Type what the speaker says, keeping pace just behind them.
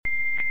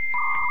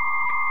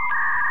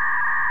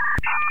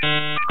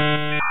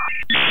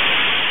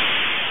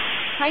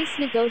Price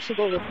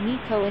negotiable with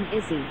Nico and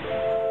Izzy.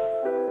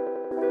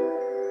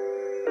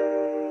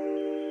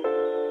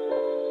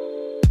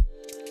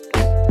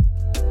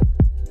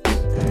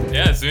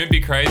 Yeah, Zoom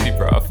be crazy,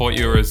 bro. I thought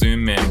you were a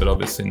Zoom man, but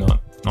obviously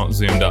not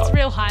zoomed up. It's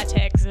real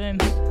high-tech Zoom,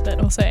 but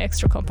also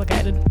extra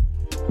complicated.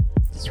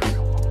 That's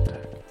real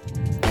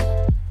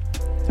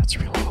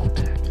old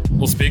tech.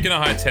 Well, speaking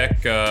of high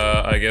tech,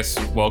 I guess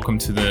welcome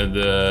to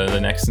the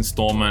next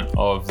installment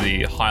of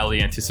the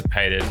highly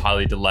anticipated,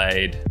 highly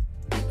delayed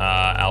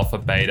alpha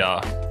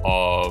beta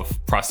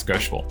of Price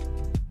Negotiable.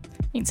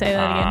 You can say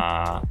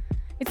that again.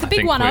 It's the I big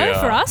think 1-0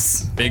 for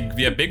us. Big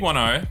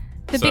 1-0.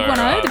 The big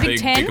 1-0, the big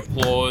 10. Big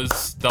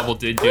applause, double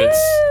digits.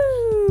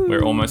 Woo!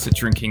 We're almost at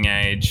drinking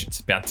age.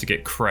 It's about to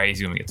get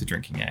crazy when we get to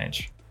drinking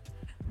age.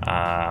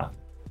 But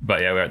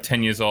yeah, we're at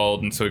 10 years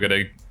old, and so we've got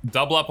to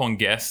double up on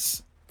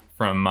guests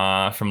from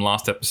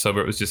last episode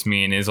where it was just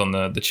me and Iz on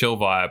the chill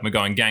vibe. We're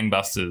going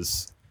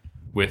gangbusters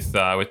with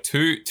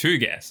two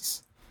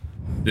guests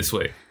this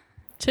week.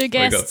 Two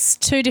guests,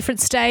 two different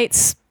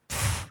states.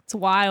 It's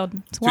wild.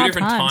 It's Two wild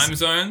different times. time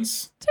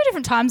zones. Two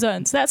different time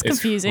zones. That's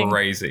confusing. It's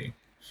crazy.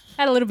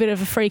 Had a little bit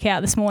of a freak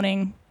out this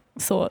morning.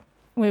 Thought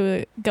we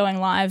were going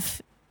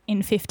live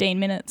in 15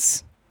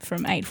 minutes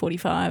from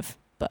 8:45,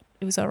 but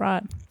it was all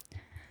right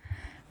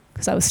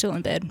because I was still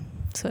in bed,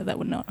 so that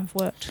would not have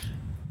worked.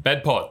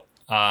 Bed pod.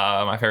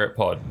 My favorite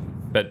pod.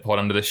 Bed pod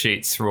under the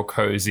sheets, real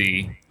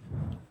cozy,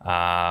 with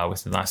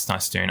a nice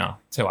doona.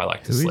 That's how I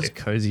like to Who sleep. is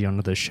cozy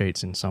under the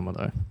sheets in summer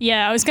though?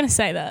 Yeah, I was going to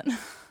say that.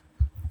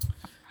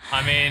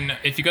 I mean,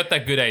 if you got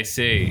that good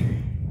AC,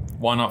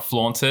 why not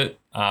flaunt it?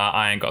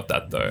 I ain't got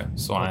that though,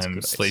 so What's I'm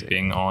good AC?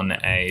 sleeping on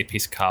a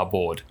piece of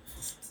cardboard.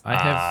 I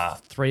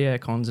have 3 air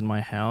cons in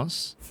my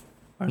house,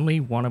 only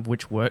one of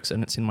which works,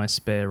 and it's in my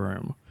spare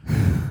room.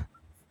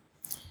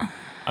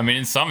 I mean,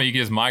 in summer you can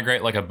just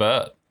migrate like a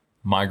bird.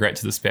 Migrate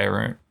to the spare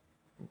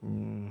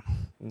room.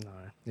 No,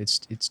 it's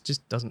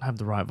just doesn't have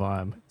the right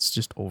vibe. It's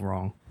just all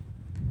wrong.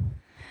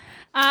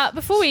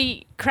 Before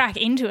we crack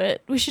into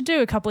it, we should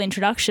do a couple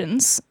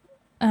introductions.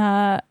 Who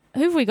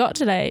have we got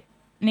today,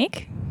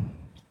 Nick?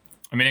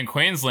 I mean, in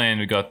Queensland,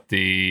 we got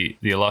the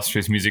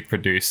illustrious music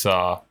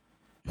producer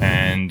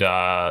and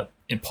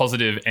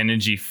positive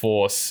energy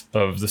force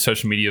of the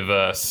social media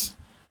verse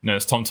known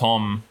as Tom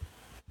Tom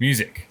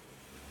Music,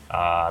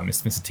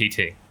 Mr.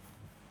 TT.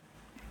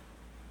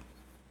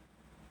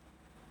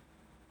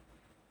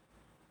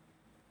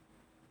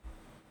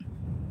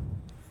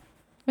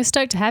 We're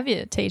stoked to have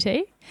you,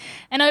 TT.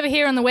 And over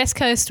here on the West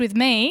Coast with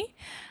me,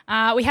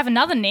 we have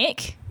another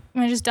Nick.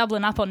 We're just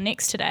doubling up on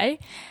Nicks today.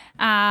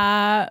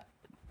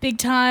 Big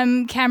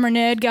time camera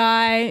nerd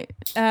guy,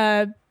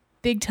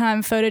 big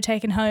time photo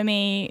taking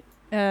homie,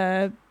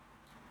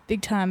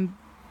 big time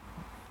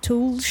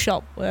tool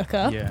shop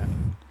worker. Yeah.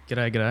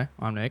 G'day.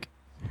 I'm Nick.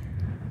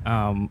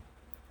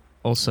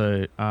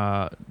 Also,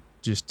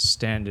 just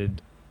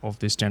standard of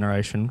this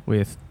generation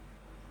with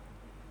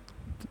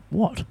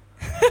what?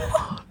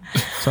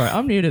 Sorry,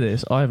 I'm new to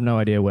this. I have no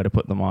idea where to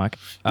put the mic.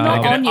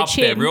 Not Get on it your up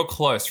there, chin. real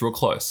close.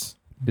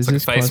 Is like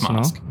this a face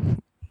close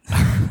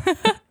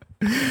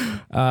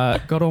enough?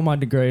 Got all my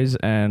degrees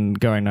and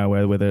going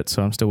nowhere with it,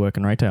 so I'm still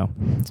working retail.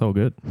 It's all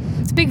good.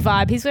 It's a big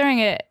vibe. He's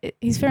wearing a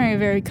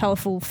very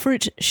colourful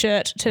fruit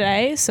shirt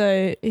today,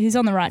 so he's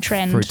on the right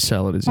trend. Fruit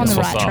salad is On the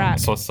yes. right track.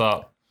 So what's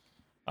up?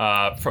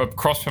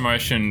 Cross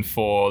promotion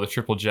for the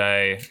Triple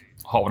J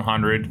Hot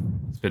 100.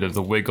 It's a bit of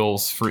the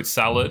Wiggles fruit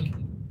salad.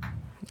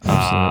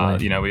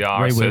 Absolutely. We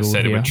are Ray Wiggle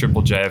associated here. with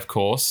Triple J, of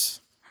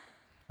course.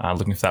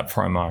 Looking for that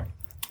promo.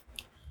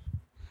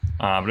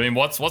 But I mean,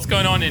 what's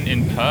going on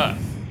in Perth?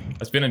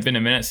 It's been a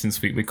minute since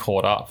we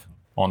caught up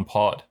on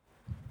pod.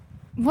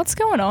 What's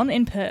going on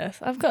in Perth?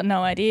 I've got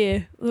no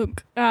idea.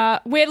 Look,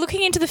 we're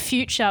looking into the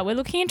future. We're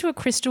looking into a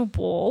crystal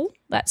ball.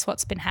 That's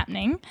what's been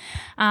happening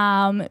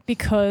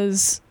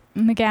because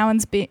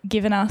McGowan's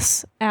given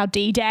us our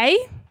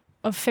D-Day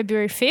of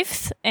February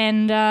 5th,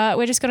 and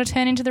we're just going to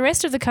turn into the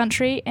rest of the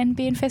country and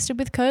be infested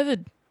with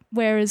COVID.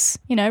 Whereas,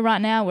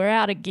 right now we're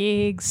out of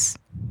gigs.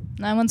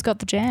 No one's got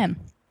the jam.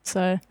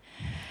 So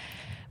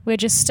we're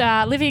just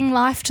living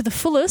life to the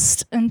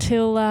fullest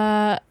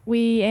until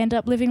we end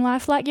up living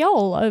life like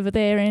y'all over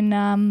there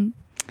in,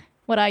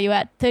 what are you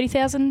at,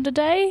 30,000 a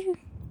day?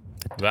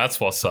 That's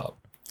what's up.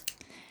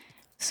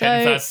 So,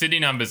 Heading for our city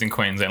numbers in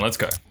Queensland. Let's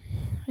go.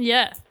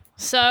 yeah.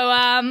 So,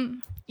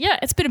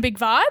 it's been a big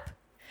vibe.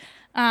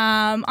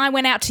 I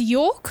went out to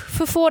York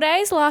for 4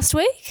 days last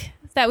week.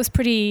 That was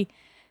pretty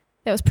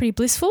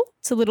blissful.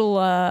 It's a little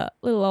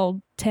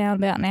old town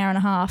about an hour and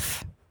a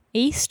half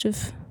east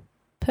of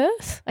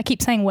Perth. I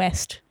keep saying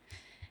west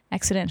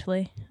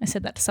accidentally. I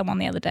said that to someone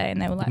the other day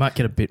and they were like, Might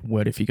get a bit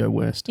wet if you go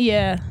west.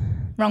 yeah,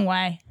 wrong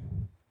way.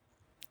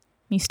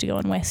 Used to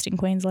going west in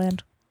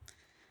Queensland.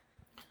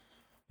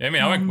 Yeah, I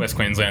mean, I went West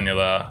Queensland the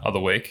other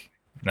week.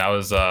 That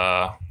was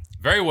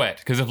very wet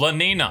because of La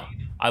Nina.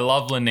 I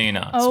love La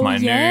Nina. It's Oh, my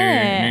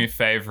yeah. new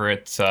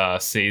favorite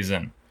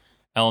season.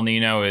 El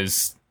Nino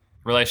is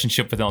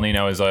relationship with El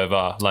Nino is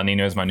over. La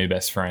Nina is my new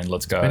best friend.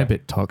 Let's go. Been a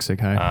bit toxic,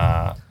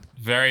 hey?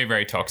 Very,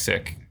 very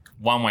toxic.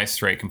 One-way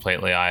street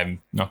completely.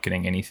 I'm not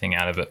getting anything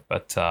out of it,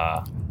 but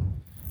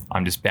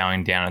I'm just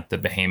bowing down at the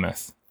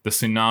behemoth. The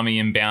tsunami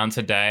inbound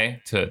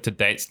today. To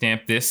date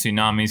stamp this,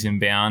 tsunami's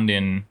inbound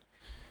in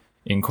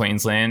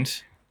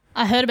Queensland.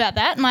 I heard about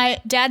that.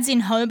 My dad's in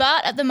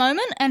Hobart at the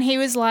moment, and he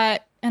was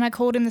like, and I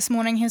called him this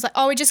morning. He was like,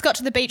 "Oh, we just got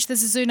to the beach.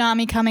 There's a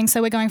tsunami coming,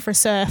 so we're going for a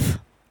surf."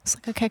 It's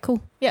like, okay,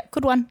 cool. Yeah,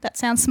 good one. That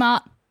sounds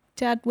smart.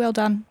 Dad, well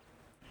done.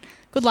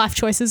 Good life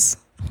choices.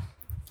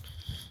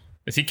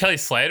 Is he Kelly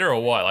Slater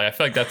or what? Like, I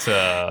feel like that's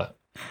a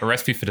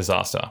recipe for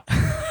disaster.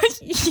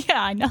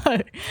 Yeah, I know.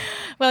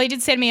 Well, he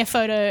did send me a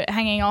photo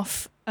hanging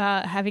off,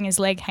 having his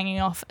leg hanging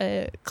off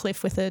a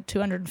cliff with a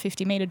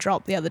 250-meter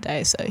drop the other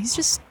day. So he's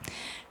just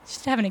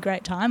having a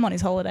great time on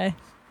his holiday.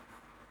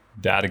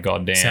 Dad, a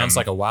goddamn. Sounds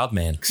like a wild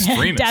man.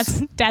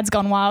 Extremist. Dad's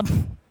gone wild.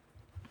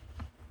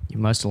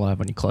 You're most alive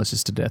when you're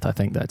closest to death. I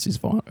think that's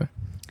his motto.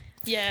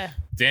 Yeah.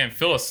 Damn,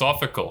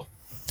 philosophical.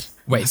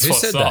 Wait, That's who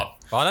what's said up.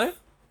 that? Bono?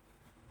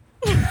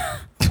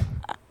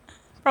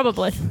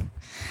 Probably.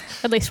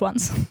 At least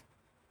once.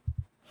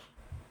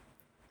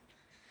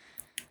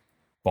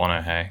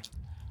 Bono, hey.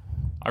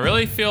 I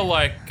really feel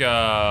like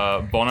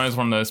Bono is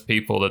one of those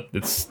people that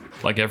it's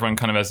like everyone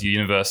kind of has a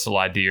universal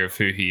idea of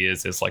who he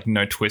is. There's like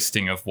no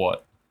twisting of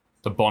what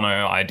the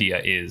Bono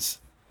idea is.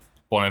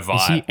 Bono vibe.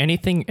 Is he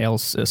anything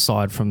else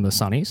aside from the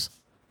Sunnies?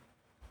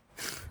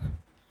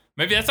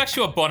 Maybe that's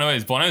actually what Bono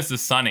is. Bono is the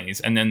Sunnies,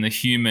 and then the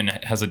human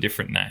has a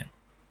different name.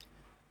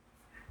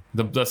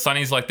 The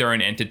Sunnies like their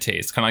own entity.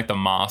 It's kind of like the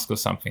mask or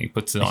something. He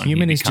puts it The on.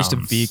 human he is just a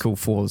becomes- vehicle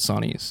for the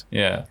Sunnies.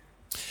 Yeah.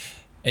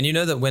 And you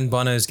know that when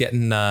Bono's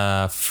getting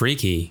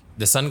freaky,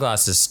 the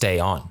sunglasses stay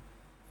on.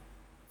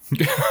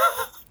 The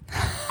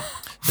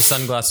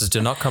sunglasses do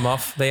not come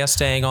off. They are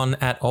staying on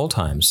at all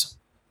times.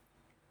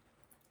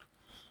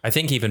 I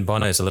think even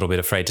Bono's a little bit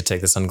afraid to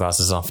take the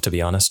sunglasses off, to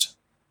be honest.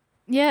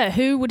 Yeah,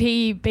 who would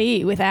he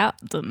be without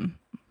them?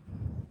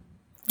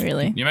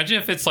 Really? Can you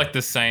imagine if it's like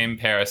the same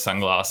pair of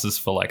sunglasses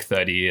for like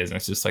 30 years and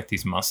it's just like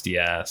these musty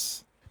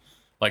ass.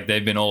 Like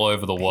they've been all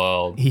over the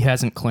world. He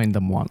hasn't cleaned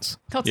them once.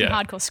 Got some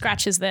Yeah. hardcore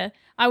scratches there.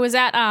 I was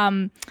at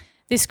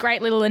this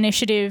great little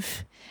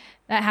initiative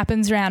that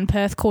happens around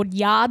Perth called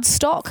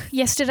Yardstock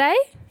yesterday.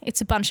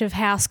 It's a bunch of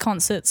house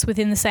concerts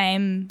within the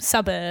same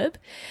suburb.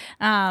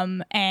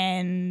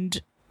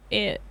 And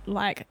it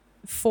like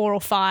 4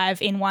 or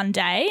 5 in one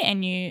day,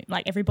 and you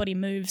like everybody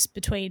moves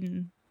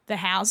between the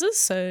houses.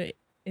 So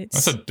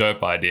it's That's a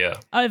dope idea.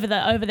 over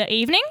the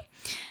evening.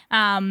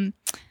 And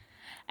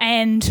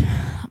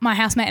my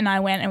housemate and I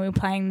went and we were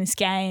playing this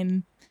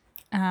game,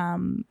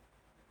 find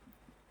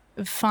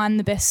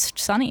the best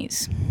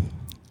sunnies,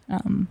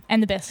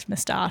 and the best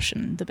moustache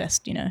and the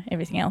best,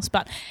 everything else.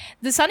 But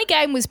the sunny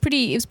game was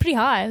pretty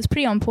high. It was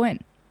pretty on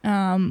point.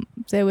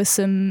 There were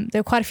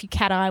quite a few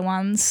cat eye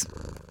ones,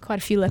 quite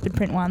a few leopard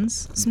print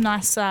ones, some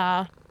nice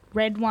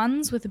red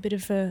ones with a bit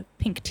of a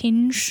pink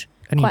tinge.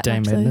 Any Quite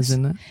Dame liked Edna's those.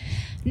 in there?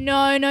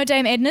 No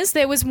Dame Edna's.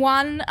 There was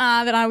one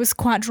that I was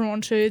quite drawn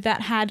to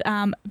that had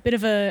a bit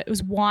of it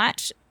was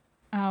white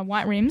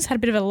rims, had a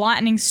bit of a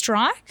lightning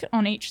strike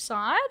on each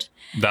side.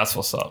 That's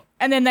what's up.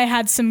 And then they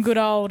had some good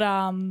old,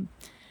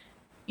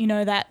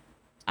 that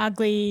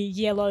ugly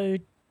yellow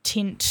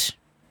tint,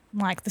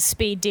 like the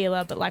speed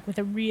dealer, but like with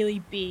a really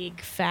big,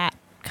 fat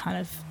kind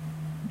of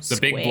The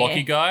big square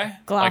blocky guy.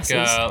 glasses.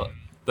 Like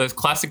those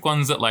classic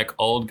ones that like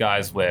old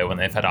guys wear when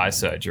they've had eye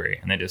surgery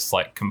and they're just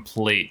like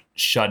complete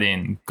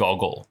shut-in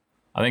goggle.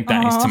 I think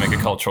that needs to make a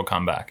cultural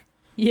comeback.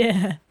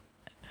 Yeah.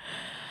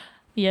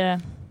 Yeah.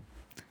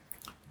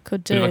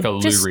 Could do. Do like a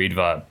Lou Reed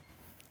vibe.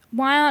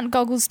 Why aren't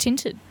goggles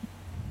tinted?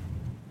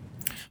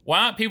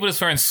 Why aren't people just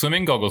wearing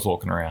swimming goggles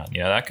walking around?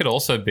 Yeah, that could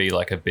also be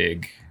like a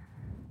big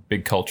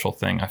cultural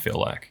thing, I feel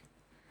like.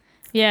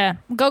 Yeah.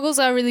 Goggles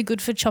are really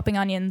good for chopping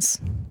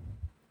onions.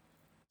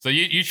 So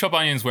you chop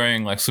onions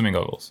wearing like swimming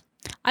goggles?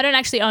 I don't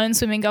actually own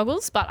swimming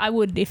goggles, but I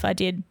would if I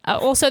did.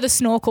 Also the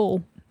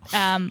snorkel.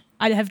 I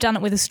have done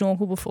it with a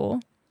snorkel before.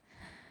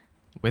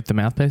 With the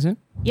mouthpiece in?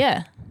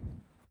 Yeah.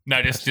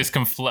 No, just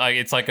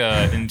it's like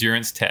a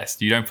endurance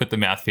test. You don't put the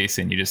mouthpiece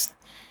in. You're just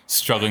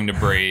struggling to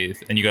breathe,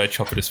 and you got to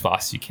chop it as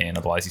fast as you can,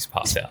 otherwise you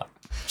pass out.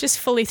 Just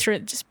fully through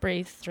it. Just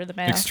breathe through the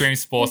mouth. Extreme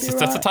sports. You'll be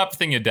That's the right. type of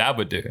thing your dad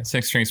would do. It's an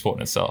extreme sport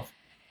in itself.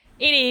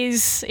 It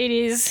is. It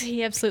is.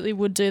 He absolutely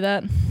would do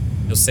that.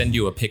 He'll send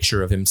you a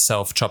picture of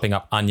himself chopping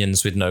up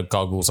onions with no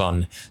goggles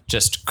on,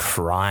 just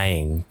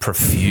crying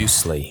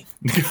profusely.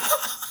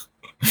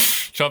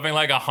 Chopping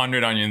like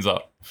 100 onions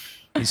up.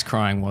 His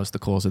crying was the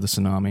cause of the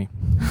tsunami.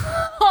 The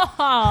Must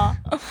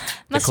have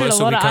a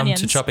closer lot we of come onions.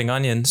 to chopping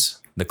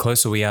onions, the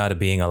closer we are to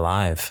being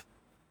alive.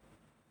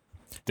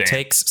 Damn.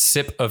 Takes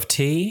sip of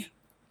tea.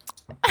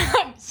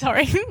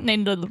 Sorry,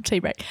 need a little tea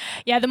break.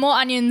 Yeah, the more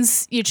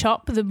onions you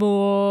chop, the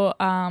more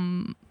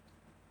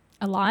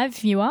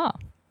alive you are.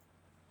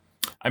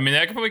 I mean,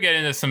 I could probably get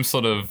into some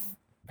sort of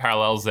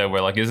parallels there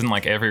where like isn't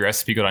like every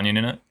recipe got onion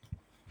in it?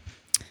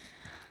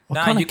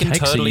 No, kind you of can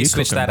cakes are totally you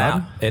switch cooking, that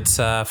bud? out. It's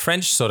a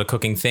French sort of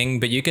cooking thing,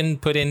 but you can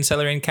put in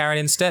celery and carrot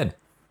instead.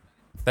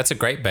 That's a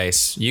great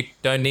base. You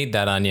don't need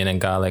that onion and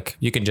garlic.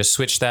 You can just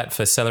switch that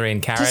for celery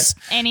and carrot. Just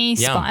any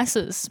Yum.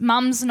 spices.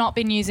 Mum's not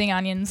been using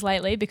onions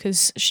lately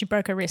because she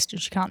broke her wrist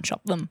and she can't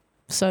chop them.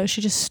 So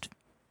she just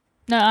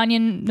no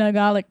onion, no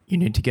garlic. You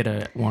need to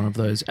get one of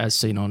those as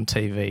seen on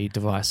TV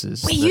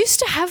devices. We that- used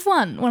to have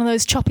one of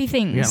those choppy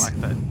things. Yeah,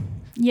 like that.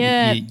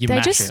 Yeah, you they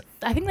mash just. it.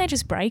 I think they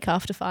just break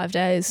after 5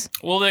 days.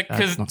 Well,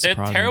 because not they're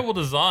surprising. terrible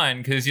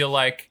design. Because you're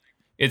like,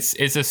 it's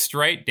a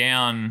straight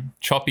down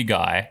choppy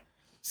guy,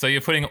 so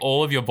you're putting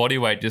all of your body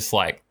weight just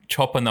like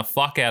chopping the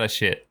fuck out of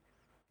shit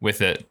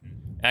with it.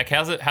 Like,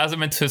 how's it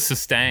meant to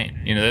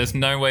sustain? You know, there's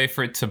no way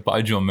for it to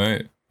budge or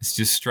move. It's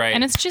just straight.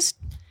 And it's just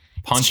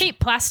punch. it's cheap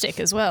plastic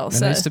as well. There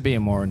So needs to be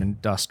an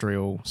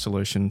industrial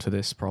solution to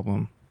this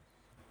problem.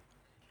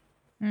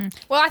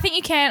 well, I think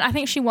you can. I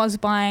think she was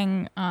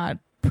buying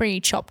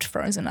pre-chopped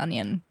frozen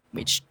onion,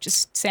 which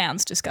just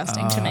sounds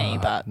disgusting to me.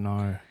 But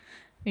No,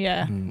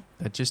 yeah,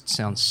 that just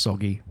sounds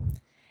soggy.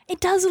 it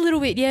does a little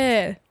bit.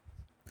 Yeah,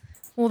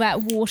 all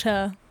that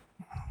water,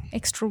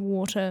 extra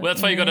water. Well,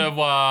 that's why you got to.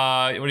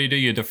 What do?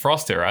 You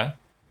defrost it, right?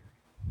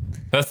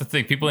 That's the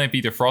thing. People ain't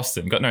be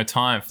defrosting. Got no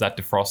time for that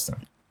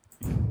defrosting.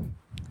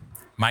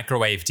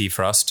 Microwave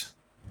defrost.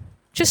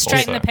 just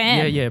straight in Also- the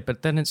pan. Yeah,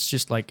 but then it's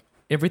just like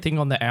everything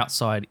on the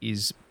outside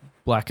is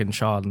black and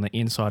charred and the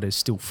inside is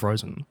still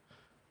frozen.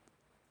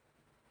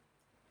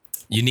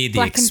 You need the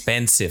Black and-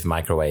 expensive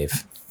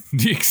microwave.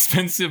 The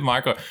expensive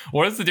micro.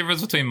 What is the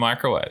difference between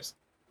microwaves?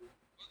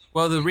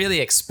 Well, the really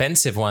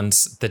expensive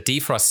ones, the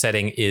defrost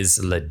setting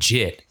is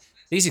legit.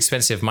 These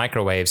expensive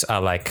microwaves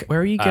are like Where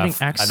are you getting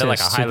access they're like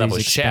a to high-level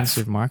these chef.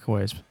 expensive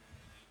microwaves?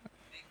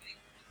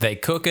 They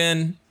cook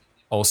in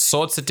all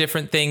sorts of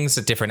different things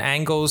at different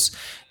angles.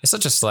 It's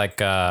not just like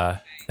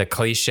the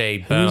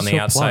cliche burn Who's on the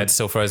your outside, plug?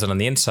 still frozen on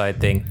the inside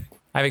thing.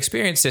 I've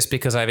experienced this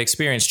because I've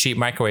experienced cheap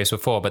microwaves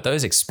before, but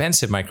those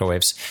expensive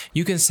microwaves,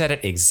 you can set it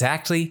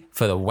exactly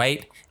for the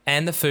weight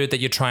and the food that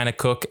you're trying to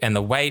cook and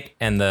the weight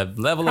and the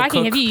level Crikey,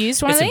 of cook. have you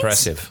used one of It's these?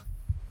 impressive.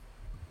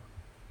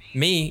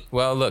 Me,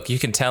 well, look, you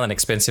can tell an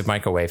expensive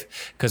microwave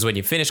because when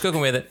you finish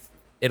cooking with it,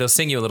 it'll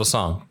sing you a little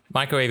song.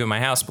 Microwave in my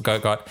house,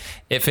 got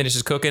it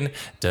finishes cooking,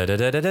 da da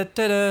da da da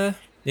da da.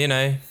 You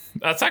know,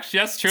 That's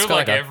true It's of got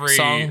like like a every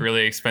song,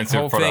 really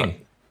expensive whole product.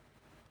 thing.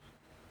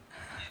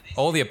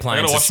 All the I got a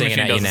appliances washing singing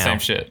machine at you does the now. same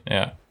shit.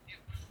 Yeah.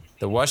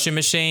 The washing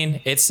machine,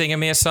 it's singing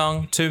me a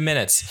song. 2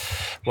 minutes.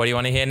 What do you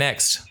want to hear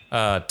next?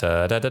 Da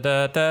da da da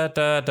da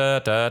da da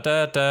da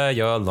da da.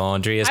 Your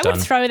laundry is I done.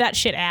 would throw that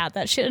shit out.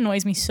 That shit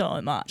annoys me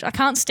so much. I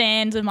can't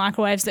stand the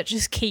microwaves that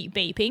just keep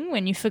beeping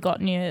when you've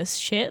forgotten your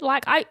shit.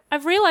 Like,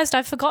 I've realised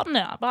I've forgotten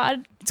it, but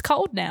it's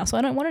cold now, so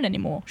I don't want it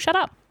anymore. Shut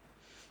up.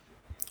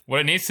 What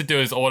it needs to do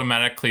is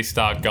automatically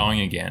start going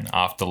again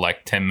after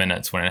like 10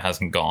 minutes when it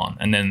hasn't gone.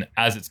 And then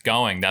as it's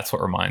going, that's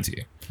what reminds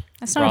you.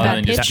 That's not a Rather bad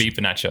than pitch. just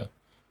beeping at you.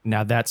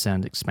 Now that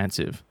sounds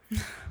expensive.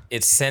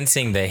 It's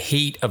sensing the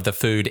heat of the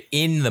food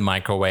in the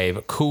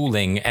microwave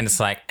cooling, and it's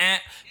like,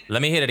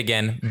 let me hit it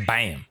again.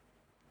 Bam.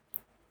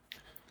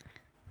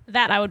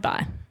 That I would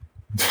buy.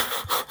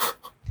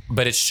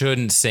 But it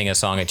shouldn't sing a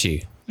song at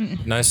you.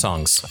 No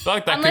songs. I feel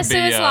like that Unless could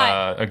it be was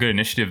like- a good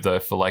initiative though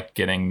for like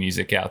getting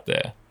music out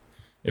there.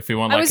 If we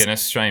want I like was- an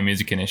Australian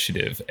music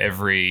initiative,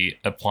 every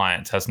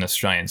appliance has an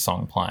Australian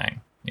song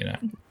playing, you know.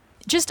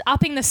 Just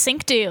upping the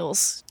sync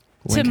deals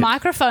Link to it.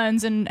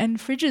 microphones and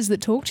fridges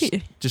that talk to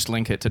you. Just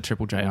link it to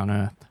Triple J on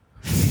Earth.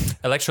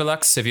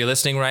 Electrolux, if you're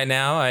listening right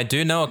now, I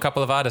do know a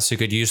couple of artists who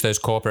could use those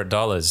corporate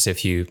dollars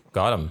if you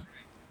got them.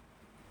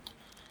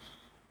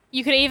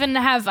 You could even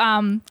have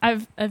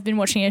I've been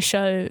watching a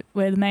show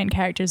where the main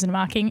character is a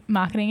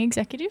marketing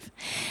executive.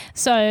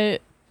 So,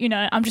 you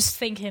know, I'm just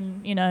thinking,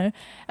 you know,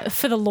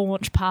 for the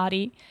launch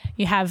party,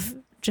 you have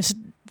just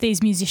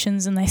these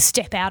musicians and they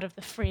step out of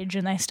the fridge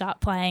and they start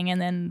playing,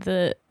 and then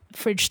the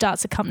fridge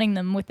starts accompanying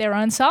them with their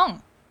own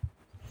song.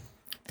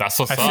 That's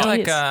what's I up. feel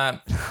like Yes.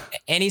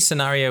 any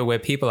scenario where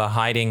people are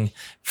hiding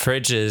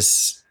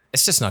fridges,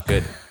 it's just not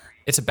good.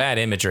 It's a bad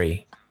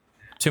imagery.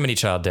 Too many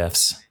child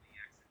deaths.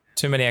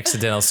 Too many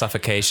accidental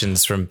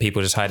suffocations from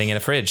people just hiding in a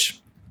fridge.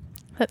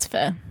 That's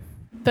fair.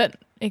 But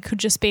it could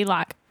just be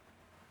like,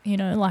 you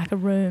know, like a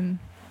room,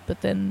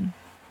 but then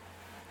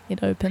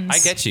it opens. I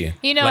get you.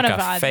 You know like what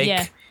a I vibe, fake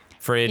yeah.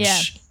 fridge. Yeah.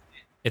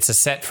 It's a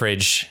set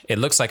fridge. It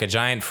looks like a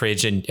giant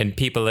fridge, and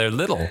people are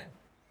little.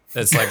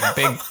 It's like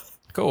big.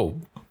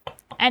 Cool.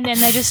 And then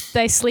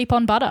they sleep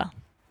on butter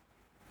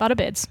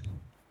beds.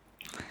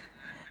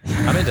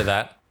 I'm into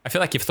that. I feel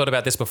like you've thought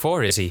about this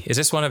before, Izzy. Is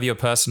this one of your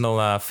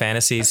personal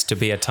fantasies to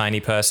be a tiny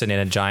person in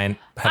a giant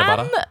pat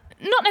of butter?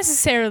 Not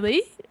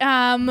necessarily.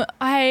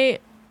 I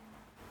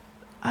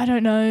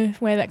don't know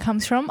where that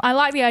comes from. I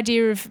like the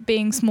idea of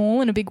being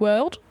small in a big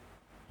world.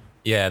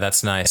 Yeah,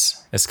 that's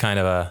nice. It's kind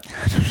of a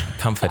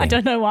comforting. I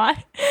don't know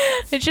why.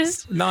 It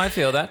just No, I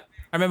feel that.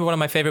 I remember one of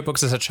my favorite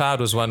books as a child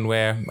was one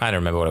where I don't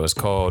remember what it was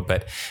called,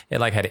 but it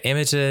like had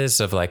images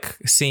of like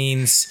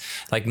scenes,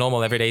 like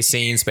normal everyday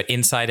scenes, but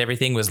inside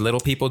everything was little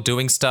people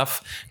doing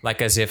stuff,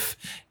 like as if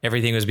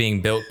everything was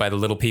being built by the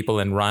little people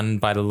and run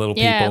by the little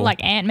Yeah, people.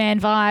 like Ant-Man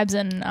vibes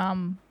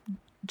and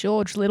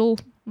George Little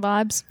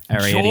vibes.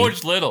 Arietti.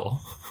 George Little.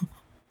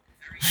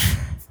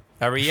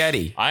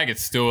 Arietti. I think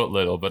it's Stuart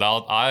Little, but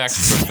I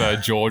actually prefer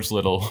George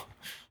Little.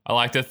 I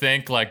like to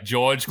think like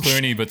George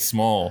Clooney, but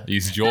small.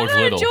 He's George No,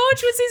 Little.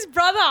 George was his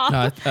brother.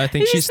 No, I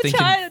think He's she's the thinking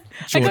child.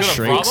 George got a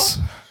Shrinks.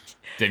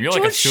 Damn, you're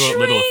like a George Stuart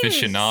Little Shrinks.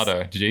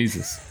 aficionado.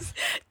 Jesus.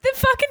 The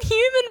fucking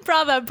human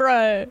brother,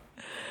 bro.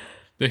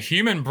 The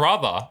human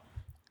brother.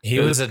 He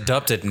was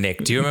adopted,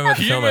 Nick. Do you remember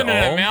the film Human at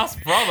and all? a mouse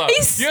brother.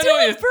 He's You still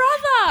know, a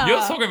brother. You're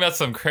talking about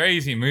some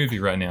crazy movie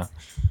right now.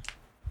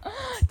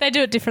 They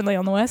do it differently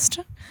on the West.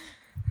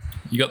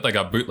 You got like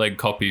a bootleg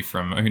copy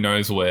from who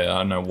knows where. I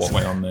don't know what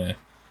went on there.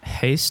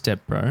 Hey,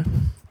 step bro.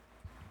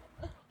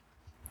 I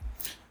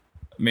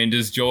mean,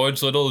 does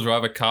George Little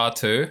drive a car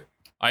too?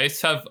 I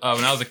used to have,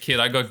 when I was a kid,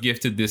 I got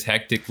gifted this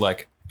hectic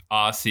like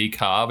RC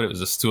car, but it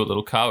was a Stuart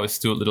Little car with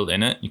Stuart Little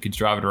in it. You could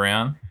drive it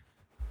around.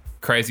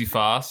 Crazy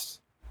fast.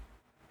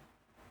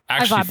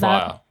 Actually vibe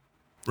fire. that.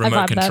 Remote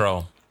vibe that.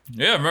 control.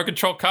 Yeah, remote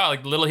control car.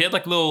 Like he had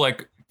like little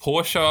like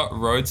Porsche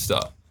Roadster.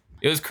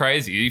 It was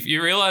crazy. If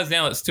you realize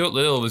now that Stuart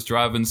Little was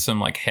driving some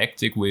like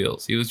hectic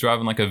wheels. He was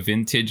driving like a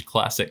vintage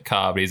classic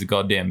car, but he's a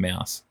goddamn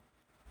mouse.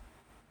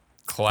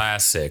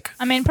 Classic.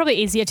 I mean, probably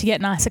easier to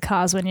get nicer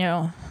cars when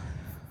you're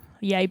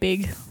yay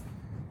big.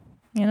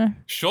 You know?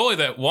 Surely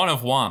that one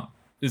of one.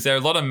 Is there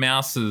a lot of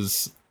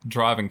mouses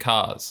driving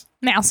cars?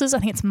 Mouses? I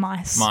think it's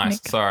mice. Mice,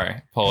 Nick.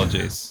 sorry.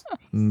 Apologies.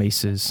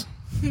 Mises.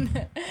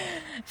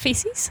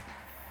 Feces?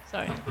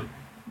 Sorry.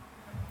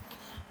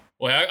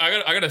 Well,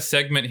 I got a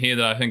segment here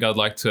that I think I'd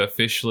like to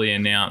officially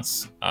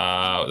announce.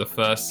 The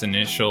first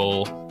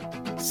initial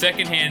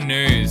secondhand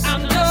news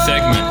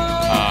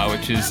segment,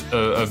 which is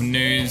of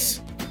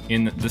news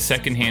in the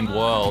secondhand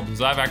world.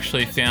 Because I've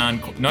actually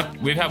found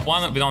we've had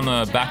one that's been on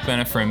the back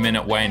burner for a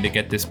minute waiting to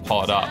get this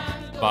pod up,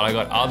 but I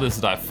got others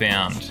that I've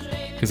found.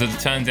 Because as it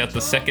turns out, the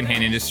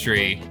secondhand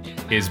industry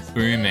is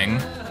booming,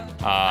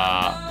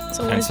 and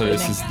always so booming.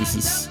 this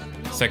is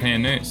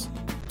secondhand news.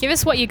 Give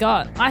us what you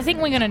got. I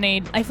think we're going to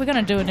need, if we're going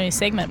to do a new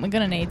segment, we're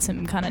going to need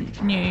some kind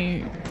of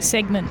new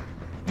segment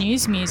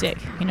news music,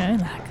 you know,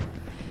 like,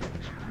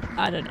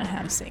 I don't know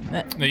how to sing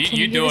that. No,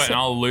 you do it and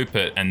I'll loop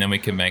it, and then we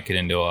can make it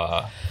into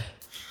a...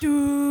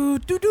 Do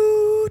do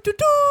do do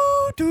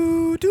do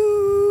do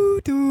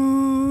do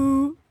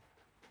do.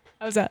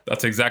 How's that?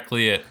 That's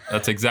exactly it.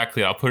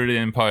 I'll put it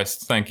in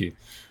post. Thank you.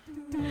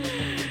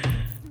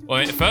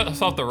 Well,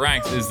 first off the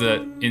ranks is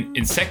that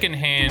in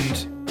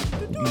secondhand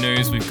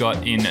news we've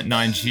got in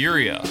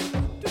Nigeria,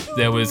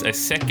 there was a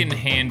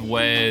secondhand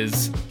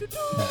wares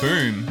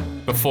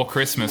boom before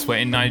Christmas, where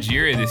in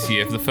Nigeria this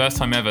year, for the first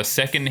time ever,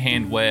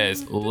 secondhand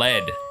wares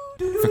led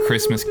for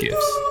Christmas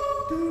gifts.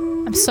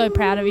 I'm so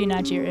proud of you,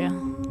 Nigeria.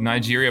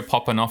 Nigeria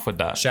popping off with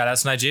that. Shout out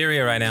to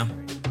Nigeria right now.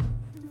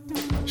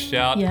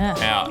 Shout Yeah.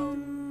 out.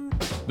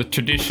 The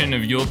tradition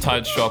of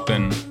Yuletide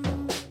shopping.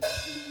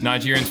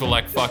 Nigerians were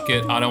like, fuck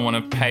it, I don't want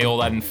to pay all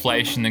that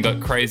inflation. They got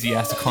crazy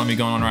ass economy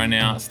going on right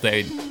now. So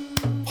they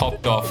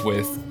popped off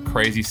with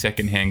crazy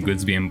secondhand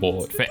goods being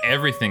bought for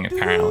everything,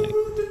 apparently.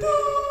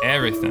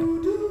 Everything.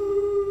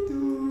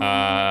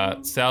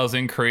 Sales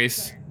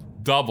increase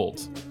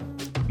doubled.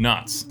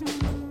 Nuts.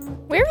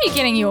 Where are you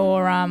getting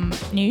your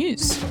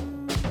news?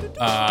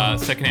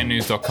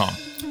 Secondhandnews.com.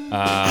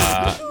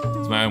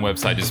 It's my own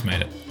website, just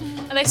made it.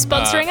 Are they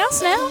sponsoring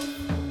us now?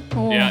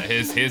 Or- Yeah,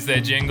 here's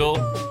their jingle.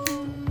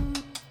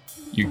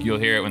 You'll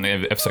hear it when the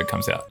episode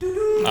comes out.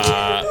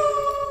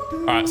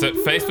 All right, so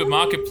Facebook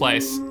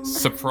Marketplace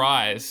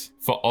surprise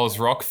for Oz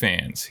Rock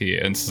fans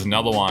here, and this is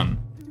another one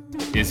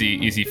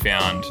Izzy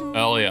found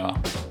earlier.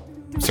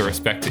 So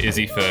respect to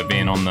Izzy for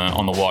being on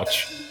the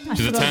watch. Because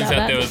it forgot turns about out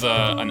that. there was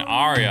an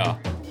aria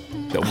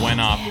that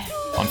went up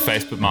on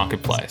Facebook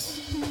Marketplace.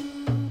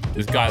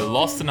 This guy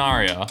lost an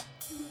aria,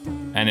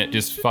 and it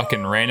just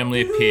fucking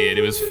randomly appeared.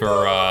 It was for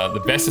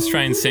the Best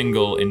Australian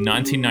Single in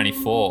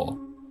 1994.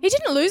 He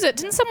didn't lose it.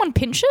 Didn't someone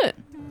pinch it?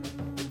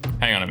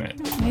 Hang on a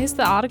minute. Here's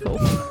the article.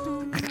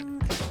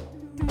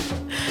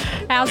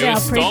 How's It our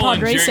was pre-pod stolen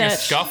during a research?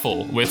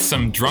 scuffle with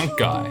some drunk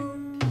guy.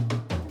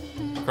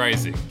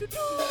 Crazy.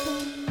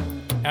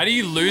 How do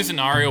you lose an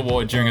ARIA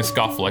award during a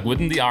scuffle? Like,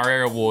 wouldn't the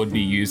ARIA award be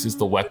used as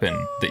the weapon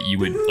that you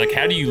would... Like,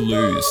 how do you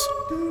lose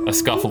a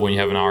scuffle when you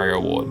have an ARIA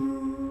award?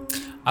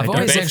 I've don't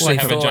always basically actually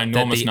have a thought that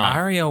ginormous the knife.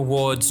 ARIA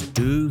awards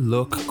do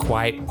look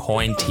quite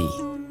pointy.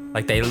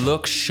 Like, they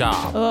look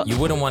sharp. You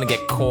wouldn't want to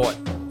get caught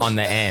on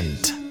the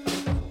end.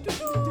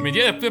 I mean,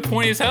 yeah, they're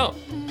pointy as hell.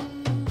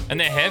 And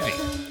they're heavy.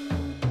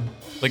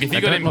 Like, if you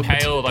They got don't look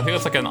impaled, I think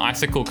it's like an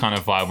icicle kind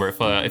of vibe, where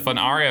if an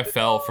ARIA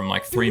fell from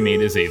like 3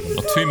 meters even,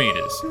 or 2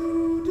 meters,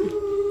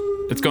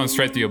 it's going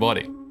straight through your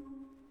body.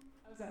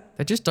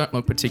 They just don't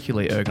look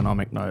particularly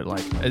ergonomic, no.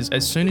 Like,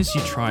 as soon as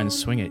you try and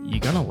swing it, you're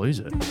going to lose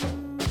it.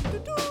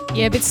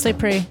 Yeah, a bit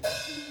slippery.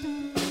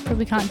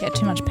 Probably can't get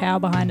too much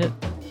power behind it.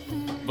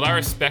 What I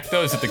respect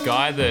though is that the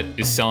guy that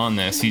is selling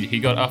this,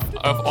 he got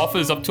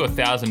offers up to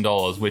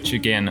 $1,000, which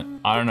again,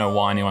 I don't know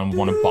why anyone would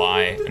want to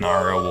buy an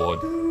ARIA award.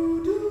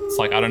 It's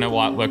like, I don't know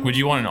why, like, would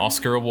you want an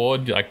Oscar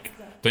award? Like,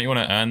 don't you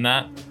want to earn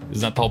that?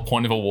 Isn't that the whole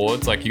point of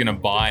awards? Like, you're going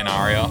to buy an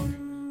ARIA.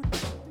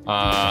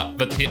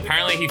 But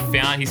apparently he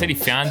said he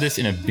found this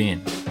in a bin.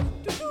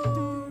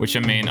 Which, I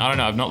mean, I don't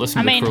know, I've not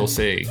listened to Cruel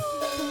Sea.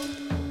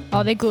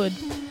 Oh, they're good.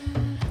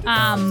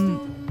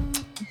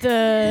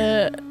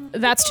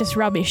 That's just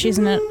rubbish,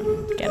 isn't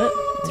it? Get it?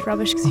 It's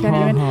rubbish because you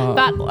don't even.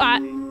 But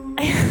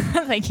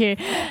thank you.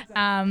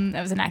 That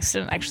was an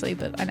accident actually,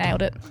 but I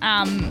nailed it.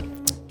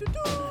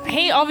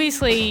 He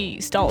obviously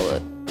stole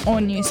it,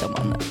 or knew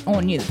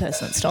the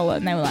person that stole it,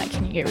 and they were like,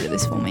 "Can you get rid of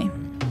this for me?"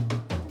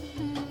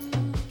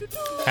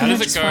 How does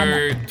it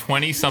go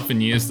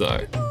 20-something years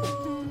though?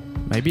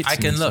 Maybe it's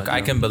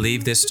I can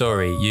believe this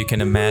story. You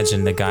can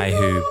imagine the guy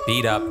who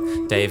beat up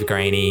Dave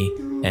Graney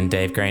and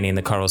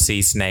the Coral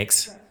Sea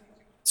Snakes.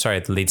 Sorry,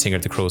 the lead singer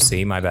of the Cruel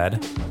Sea, my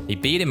bad. He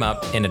beat him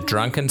up in a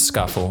drunken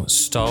scuffle,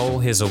 stole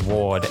his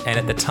award, and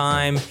at the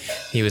time,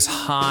 he was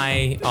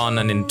high on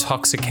an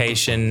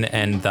intoxication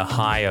and the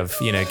high of,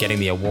 getting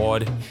the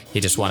award.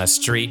 He just won a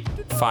street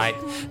fight.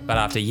 But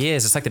after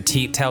years, it's like the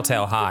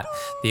telltale heart.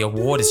 The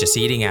award is just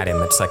eating at him.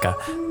 It's like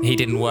he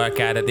didn't work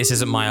at it. This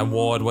isn't my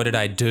award. What did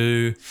I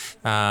do?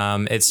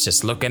 It's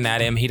just looking at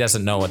him. He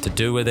doesn't know what to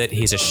do with it.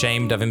 He's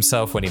ashamed of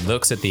himself when he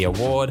looks at the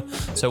award.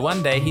 So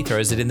one day, he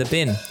throws it in the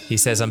bin. He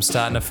says, I'm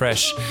starting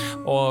afresh.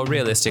 Or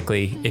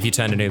realistically, if you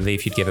turn a new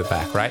leaf, you'd give it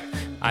back, right?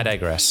 I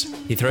digress.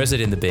 He throws it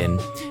in the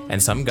bin,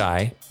 and some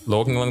guy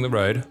walking along the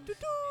road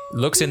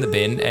looks in the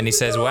bin and he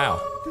says,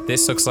 wow,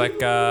 this looks like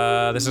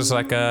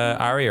a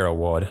ARIA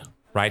award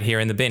right here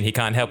in the bin. He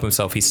can't help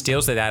himself. He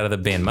steals it out of the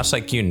bin, much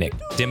like you, Nick,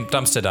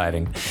 dumpster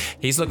diving.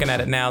 He's looking at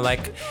it now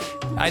like,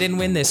 I didn't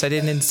win this. I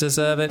didn't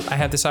deserve it. I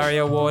have this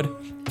ARIA award.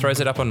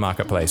 Throws it up on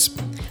Marketplace.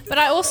 But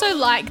I also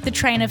like the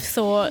train of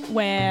thought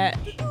where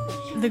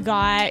the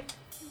guy...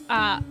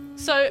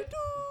 so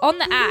on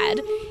the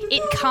ad,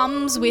 it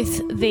comes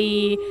with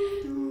the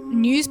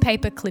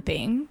newspaper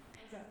clipping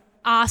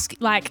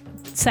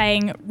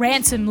saying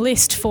ransom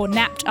list for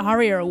napped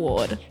ARIA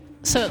award.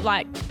 So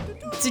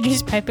it's a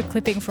newspaper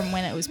clipping from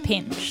when it was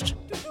pinched.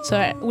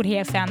 So would he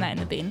have found that in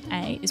the bin?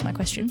 A is my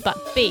question. But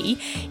B,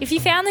 if you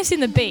found this in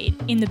the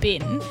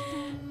bin,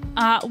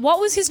 what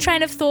was his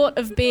train of thought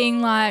of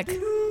being like,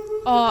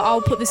 oh,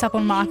 I'll put this up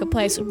on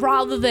Marketplace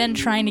rather than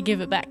trying to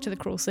give it back to the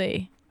Cruel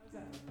Sea?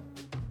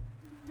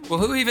 Well,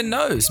 who even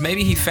knows?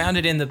 Maybe he found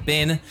it in the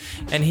bin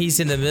and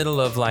he's in the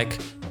middle of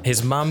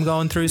his mum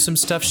going through some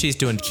stuff. She's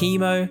doing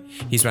chemo.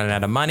 He's running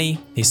out of money.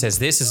 He says,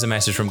 this is a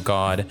message from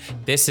God.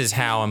 This is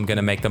how I'm going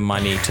to make the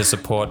money to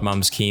support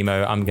mum's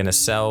chemo. I'm going to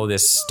sell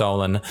this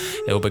stolen,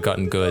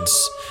 ill-begotten goods.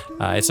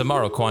 It's a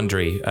moral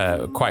quandary,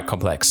 quite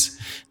complex.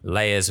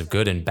 Layers of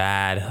good and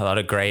bad, a lot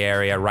of gray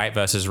area, right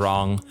versus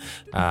wrong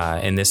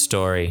in this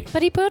story.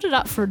 But he put it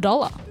up for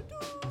 $1.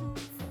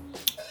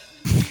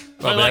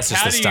 Well, that's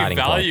just the starting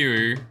point. How do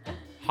you value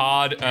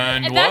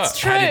hard-earned work? That's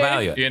true. How do you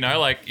value it?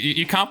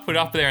 You can't put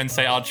up there and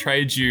say, I'll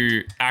trade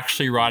you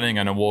actually writing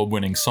an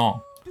award-winning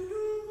song.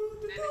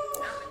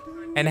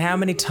 And how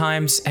many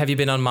times have you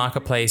been on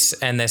Marketplace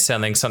and they're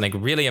selling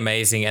something really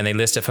amazing and they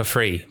list it for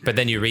free, but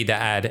then you read the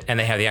ad and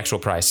they have the actual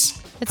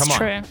price? It's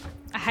true.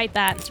 I hate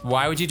that.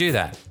 Why would you do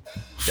that?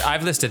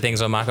 I've listed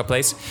things on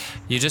Marketplace.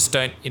 You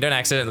don't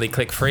accidentally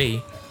click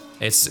free.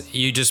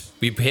 You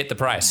hit the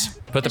price.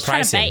 Put the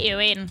price in. Trying to bait you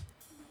in.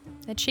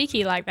 They're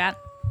cheeky like that.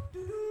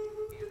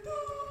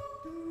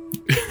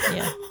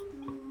 Yeah.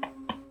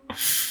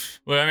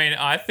 Well, I mean,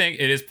 I think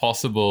it is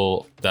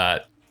possible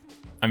that,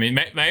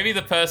 maybe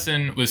the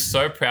person was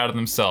so proud of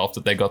themselves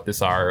that they got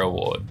this ARIA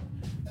award,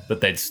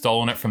 that they'd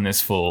stolen it from this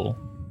fool,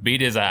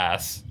 beat his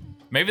ass.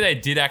 Maybe they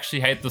did actually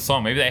hate the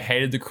song. Maybe they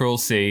hated the Cruel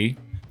Sea.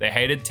 They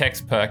hated Tex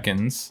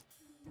Perkins,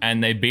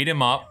 and they beat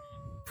him up,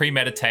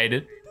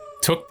 premeditated,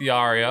 took the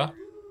ARIA.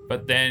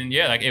 But then,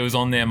 it was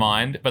on their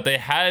mind. But they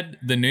had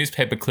the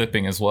newspaper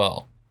clipping as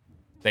well.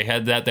 They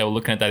had that. They were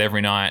looking at that every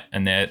night.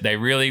 And they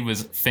really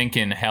was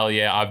thinking, hell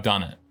yeah, I've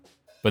done it.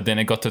 But then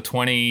it got to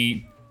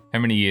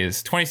 27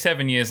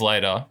 years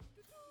later.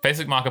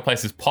 Facebook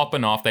Marketplace is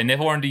popping off. They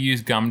never wanted to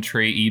use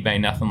Gumtree, eBay,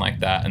 nothing like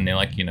that. And they're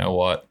like, you know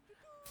what?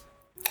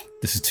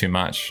 This is too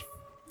much.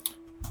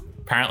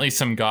 Apparently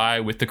some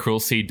guy with the Cruel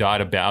Sea died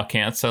of bowel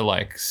cancer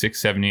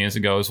 6-7 years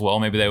ago as well.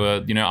 Maybe they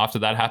were, after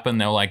that happened,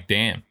 they were like,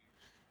 damn.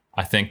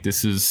 I think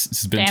this has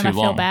been too long. Damn,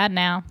 I feel bad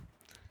now.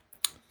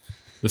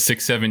 The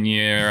 6-7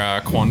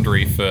 year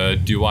quandary for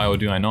do I or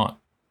do I not?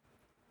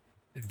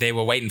 They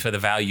were waiting for the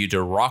value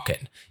to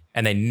rocket.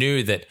 And they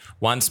knew that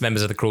once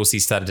members of the Cruel Sea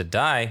started to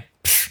die,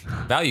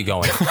 value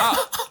going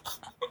up.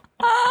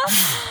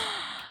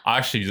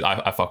 I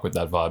fuck with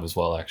that vibe as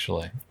well,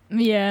 actually.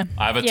 Yeah.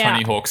 I have a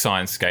Tony Hawk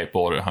signed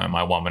skateboard at home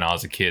I won when I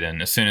was a kid.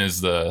 And as soon as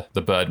the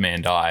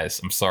Birdman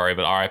dies, I'm sorry,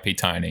 but RIP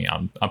Tony,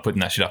 I'm putting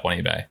that shit up on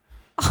eBay.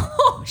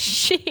 Oh,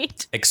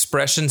 shit.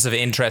 Expressions of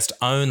interest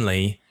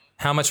only.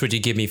 How much would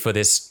you give me for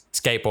this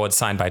skateboard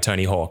signed by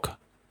Tony Hawk?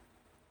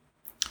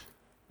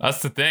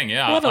 That's the thing.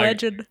 Yeah. What a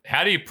legend.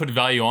 How do you put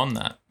value on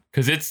that?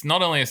 Because it's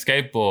not only a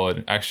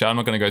skateboard. Actually, I'm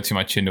not going to go too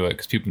much into it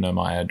because people know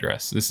my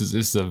address. This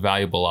is a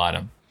valuable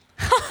item.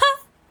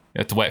 You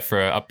have to wait for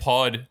a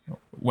pod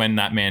when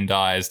that man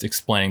dies,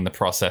 explaining the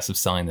process of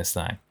selling this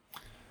thing.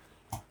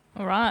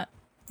 All right.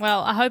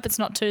 Well, I hope it's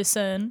not too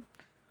soon.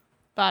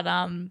 But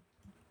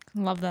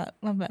love that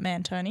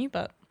man, Tony.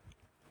 But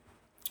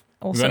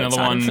also We've got another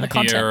one excited for the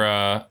content.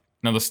 here.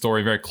 Another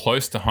story very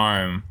close to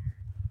home,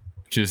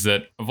 which is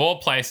that of all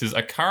places,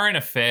 a current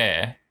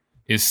affair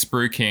is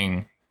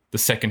spruiking the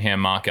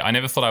secondhand market. I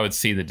never thought I would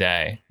see the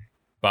day,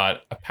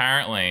 but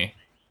apparently,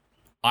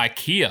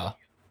 IKEA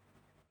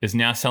is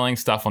now selling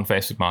stuff on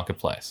Facebook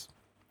Marketplace.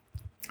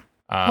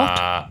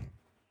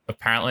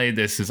 Apparently,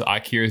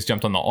 IKEA has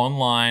jumped on the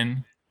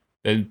online.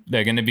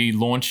 They're going to be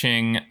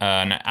launching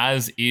an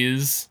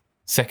as-is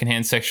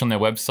secondhand section on their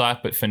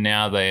website, but for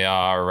now they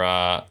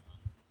are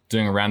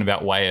doing a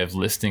roundabout way of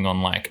listing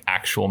on like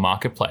actual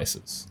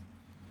marketplaces.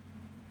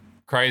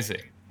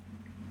 Crazy.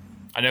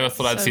 I never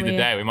thought I'd see the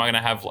day. We might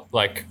going to have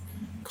like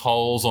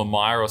Coles or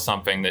Myer or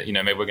something that,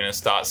 maybe we're going to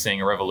start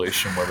seeing a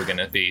revolution where we're going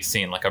to be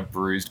seeing like a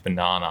bruised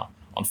banana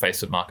on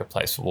Facebook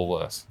Marketplace for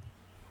Woolworths.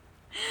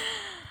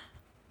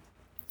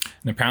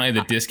 And apparently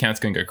the discount's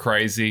going to go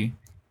crazy.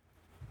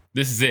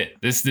 This is it.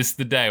 This is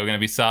the day we're going to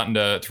be starting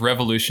to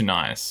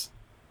revolutionize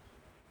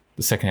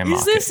the secondhand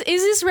market. Is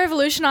this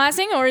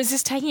revolutionizing, or is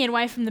this taking it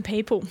away from the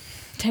people?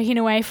 Taking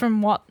away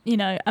from what,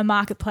 a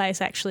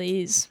marketplace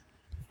actually is?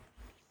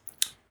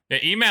 Yeah,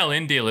 email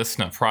in, dear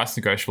listener,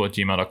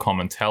 pricenegotiable@gmail.com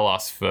and tell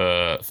us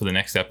for the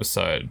next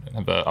episode.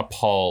 Have a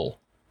poll.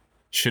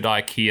 Should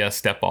IKEA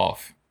step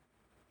off?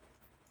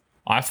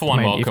 I, for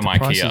one, welcome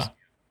IKEA.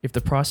 If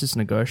the price is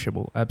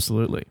negotiable,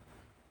 absolutely.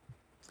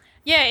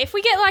 Yeah, if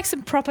we get like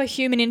some proper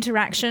human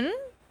interaction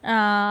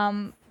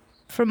from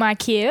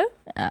IKEA,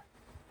 Can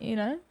you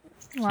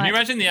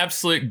imagine the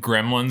absolute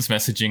gremlins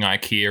messaging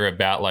IKEA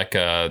about like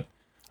a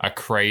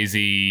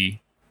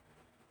crazy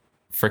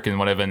freaking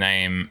whatever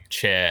name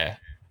chair,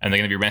 and they're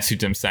going to be messaging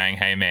them saying,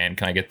 "Hey man,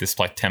 can I get this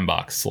for like $10?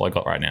 That's all I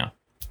got right now."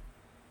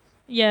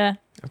 Yeah.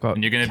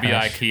 And you're going to be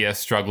IKEA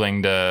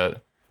struggling to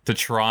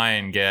try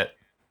and get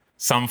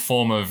some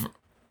form of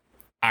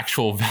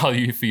actual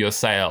value for your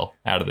sale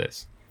out of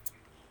this.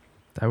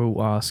 They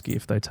will ask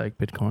if they take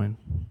Bitcoin.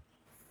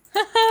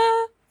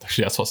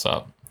 Actually, that's what's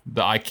up.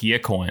 The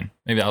IKEA coin.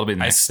 Maybe that'll be the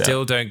next step. I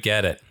still don't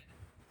get it.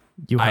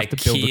 You have to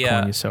build the IKEA,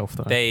 coin yourself,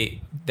 though.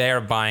 They're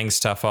buying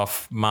stuff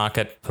off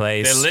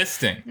Marketplace. They're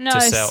listing. No,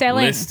 To sell.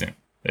 selling. Listing.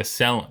 They're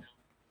selling.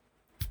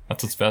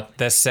 That's what's about.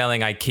 They're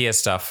selling IKEA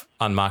stuff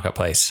on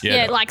Marketplace.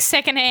 Yeah, like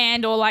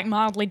secondhand or like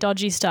mildly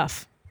dodgy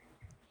stuff.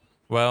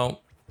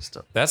 Well,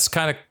 that's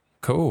kind of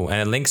cool.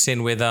 And it links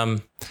in with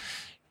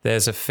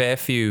there's a fair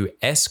few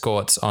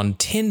escorts on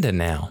Tinder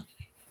now.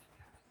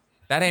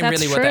 That ain't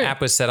That's really what true. the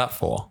app was set up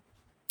for.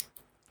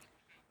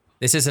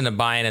 This isn't a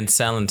buying and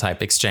selling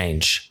type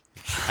exchange,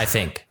 I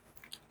think.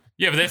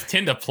 Yeah, but there's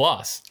Tinder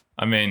Plus.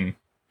 I mean,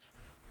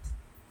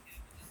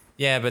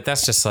 Yeah, but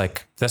that's just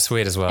like, that's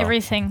weird as well.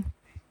 Everything.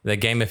 The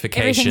gamification.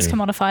 Everything's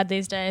commodified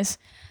these days.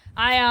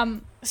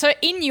 So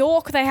in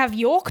York they have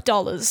York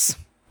dollars.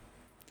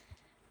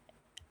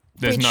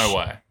 there's Which- no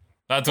way.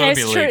 That's going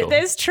to be illegal.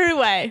 There's true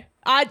way.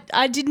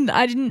 I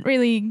didn't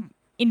really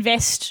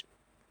invest.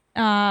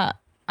 I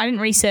didn't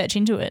research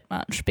into it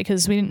much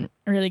because we didn't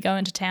really go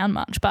into town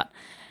much. But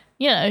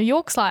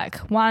York's like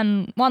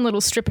one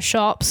little strip of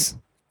shops,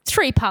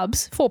 4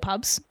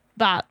 pubs,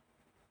 but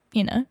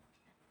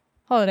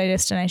holiday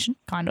destination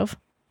kind of.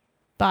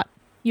 But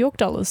York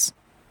dollars,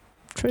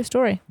 true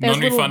story.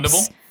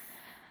 Non-refundable?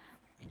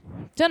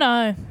 Don't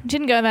know.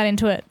 Didn't go that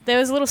into it. There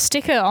was a little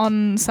sticker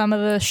on some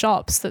of the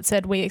shops that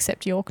said we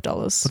accept York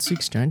dollars. What's the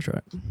exchange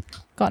rate?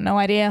 Got no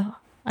idea.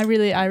 I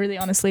really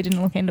honestly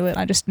didn't look into it.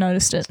 I just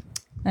noticed it.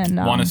 And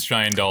 $1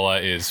 Australian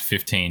is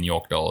 15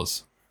 York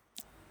dollars.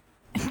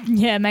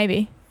 yeah,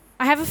 maybe.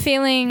 I have a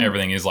feeling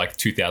Everything is like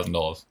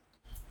 $2,000.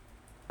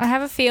 I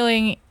have a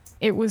feeling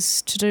it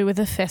was to do with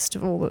a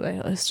festival that they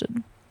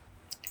hosted.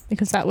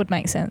 Because that would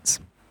make sense.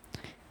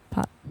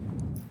 But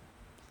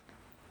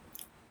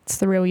it's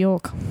the real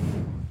York.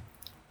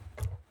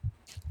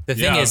 The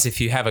thing Yeah. is, if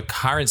you have a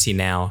currency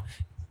now,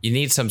 you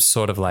need some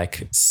sort of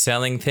like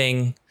selling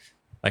thing.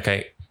 Like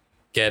I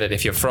get it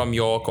if you're from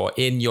York or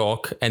in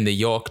York, and the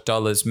York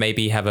dollars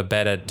maybe have a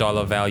better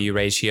dollar value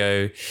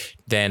ratio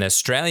than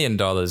Australian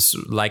dollars.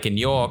 Like in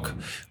York,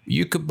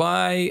 you could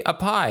buy a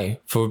pie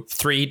for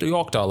 $3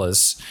 York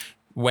dollars.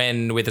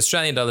 When with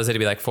Australian dollars, it'd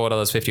be like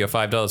 $4.50 or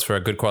 $5 for a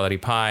good quality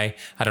pie.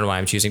 I don't know why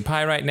I'm choosing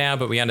pie right now,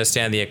 but we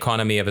understand the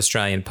economy of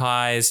Australian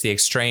pies, the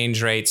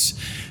exchange rates,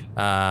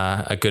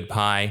 a good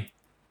pie.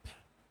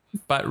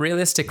 But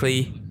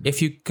realistically,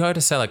 if you go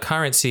to sell a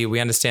currency, we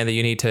understand that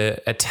you need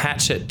to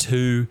attach it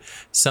to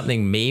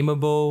something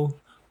memeable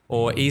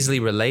or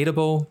easily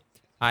relatable,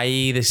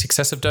 i.e. the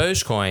success of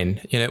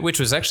Dogecoin, which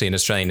was actually an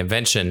Australian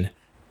invention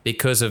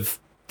because of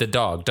the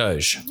dog,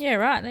 Doge. Yeah,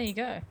 right. There you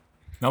go.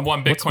 Number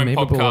one What's Bitcoin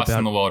memeable podcast about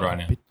in the world right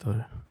now. a bit,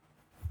 though?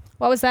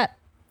 What was that?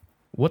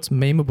 What's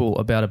memeable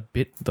about a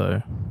bit,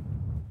 though?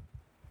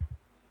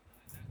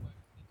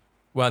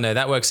 Well, no,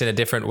 that works in a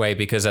different way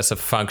because that's a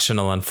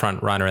functional and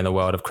front runner in the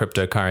world of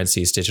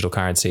cryptocurrencies, digital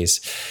currencies,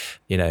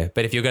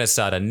 But if you're going to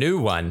start a new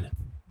one,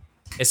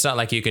 it's not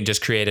like you can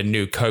just create a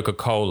new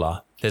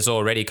Coca-Cola. There's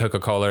already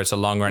Coca-Cola. It's a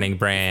long-running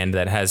brand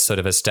that has sort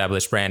of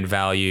established brand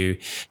value,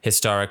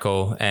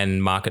 historical,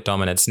 and market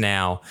dominance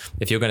now.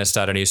 If you're going to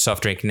start a new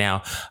soft drink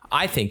now,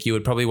 I think you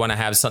would probably want to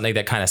have something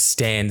that kind of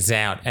stands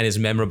out and is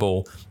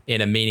memorable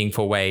in a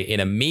meaningful way,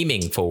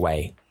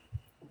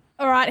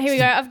 All right, here we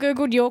go. I've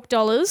Googled York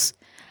dollars.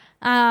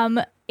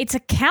 It's a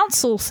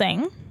council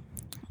thing.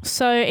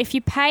 So if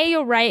you pay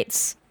your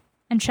rates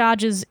and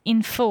charges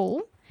in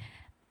full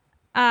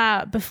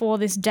before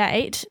this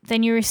date,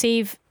 then you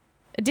receive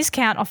a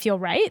discount off your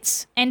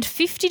rates and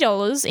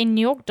 $50 in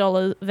York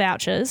dollar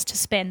vouchers to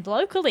spend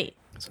locally.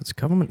 So it's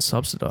government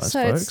subsidised,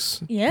 So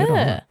folks.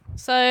 yeah.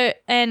 So,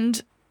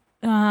 and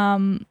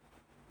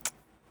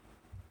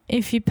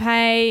if you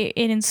pay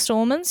in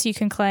installments, you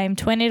can claim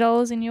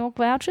 $20 in York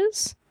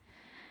vouchers.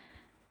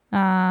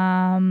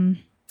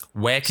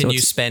 Where can you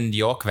spend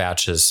York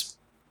vouchers?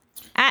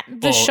 At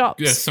the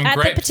shops. There's some at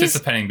great the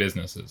participating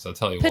businesses, I'll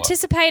tell you what.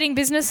 Participating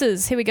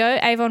businesses. Here we go.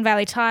 Avon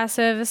Valley Tyre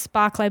Service,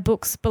 Barclay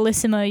Books,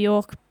 Bellissimo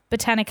York,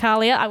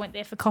 Botanicalia. I went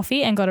there for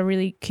coffee and got a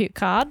really cute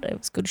card. It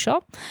was a good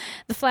shop.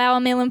 The Flour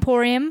Mill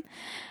Emporium,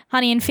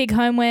 Honey and Fig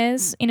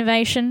Homewares,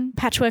 Innovation,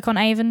 Patchwork on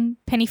Avon,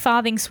 Penny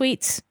Farthing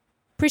Sweets,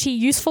 Pretty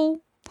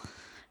Useful,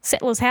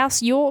 Settlers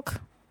House,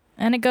 York,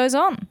 and it goes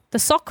on. The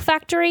Sock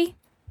Factory,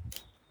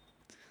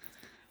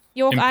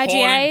 York Important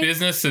IGA,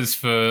 businesses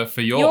for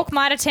York. York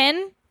Mitre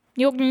 10,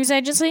 York News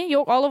Agency,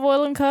 York Olive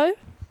Oil and Co.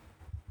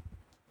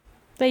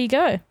 There you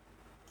go.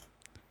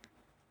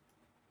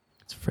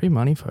 It's free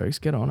money, folks.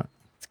 Get on it.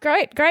 It's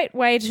great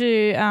way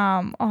to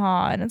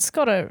and it's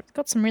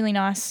got some really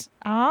nice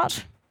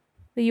art.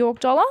 The York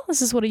dollar.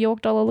 This is what a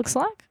York dollar looks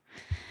like.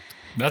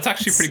 That's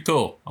actually pretty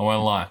cool, I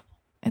won't lie.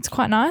 It's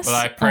quite nice. But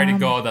I pray to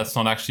God that's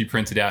not actually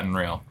printed out in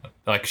real.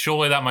 Like,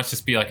 surely that must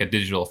just be like a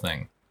digital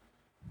thing.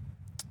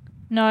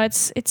 No,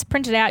 it's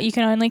printed out. You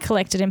can only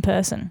collect it in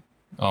person.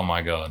 Oh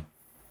my God.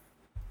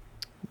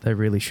 They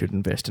really should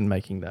invest in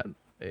making that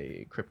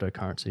a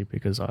cryptocurrency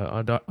because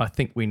I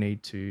think we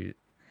need to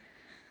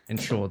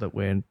ensure that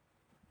we're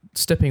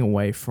stepping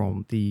away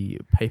from the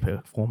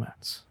paper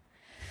formats.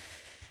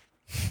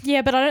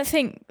 Yeah, but I don't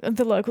think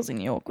the locals in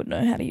New York would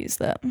know how to use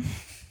that.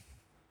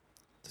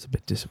 It's a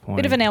bit disappointing.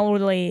 Bit of an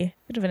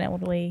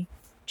elderly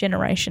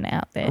generation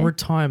out there. A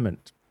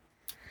retirement.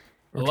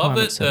 I love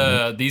that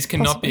settlement. these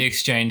cannot Possibly. be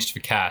exchanged for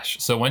cash.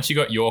 So once you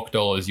got York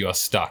dollars, you are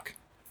stuck.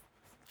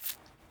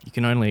 You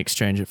can only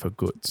exchange it for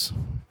goods.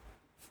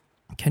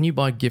 Can you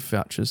buy gift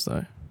vouchers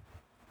though?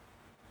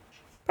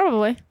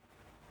 Probably.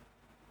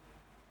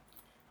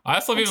 I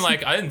also even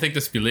I didn't think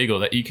this would be legal,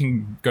 that you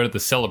can go to the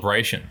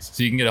celebrations.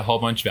 So you can get a whole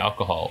bunch of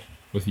alcohol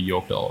with your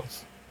York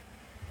dollars.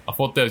 I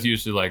thought that was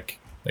usually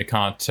they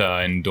can't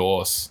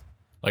endorse.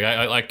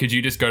 Could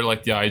you just go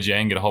to the IGA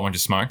and get a whole bunch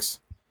of smokes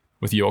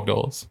with York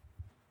dollars?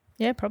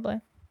 Yeah, probably.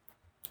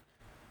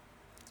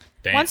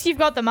 Damn. Once you've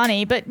got the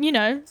money, but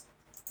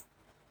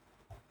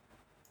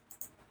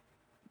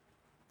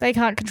they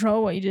can't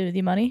control what you do with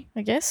your money,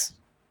 I guess.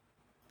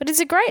 But it's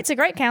a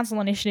great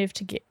council initiative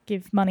to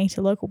give money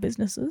to local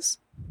businesses.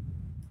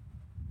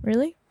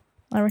 Really,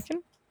 I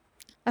reckon.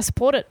 I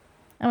support it.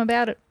 I'm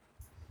about it.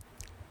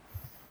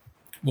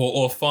 Well,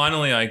 or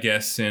finally, I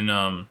guess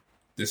in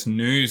this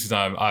news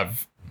that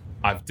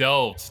I've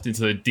delved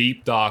into the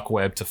deep dark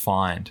web to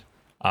find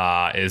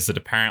is that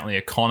apparently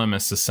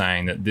economists are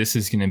saying that this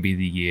is going to be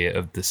the year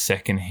of the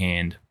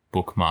secondhand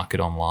book market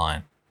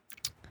online.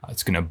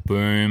 It's going to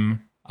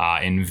boom.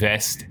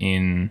 Invest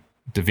in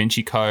Da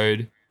Vinci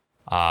Code.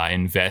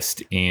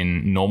 Invest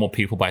in Normal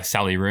People by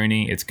Sally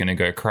Rooney. It's going to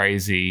go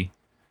crazy.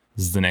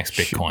 This is the next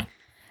Bitcoin.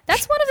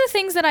 That's one of the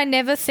things that I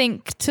never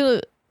think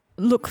to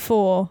look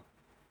for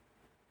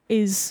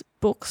is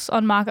books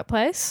on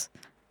Marketplace.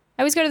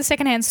 I always go to the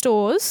secondhand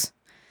stores,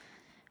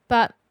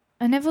 but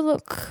I never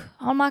look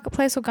on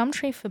Marketplace or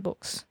Gumtree for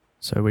books.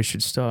 So we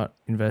should start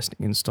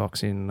investing in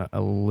stocks in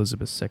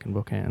Elizabeth's second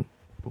book-hand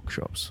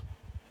bookshops.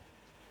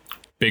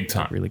 Big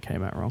time. That really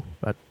came out wrong.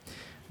 But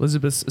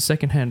Elizabeth's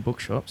second-hand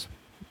bookshops,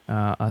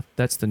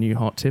 that's the new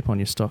hot tip on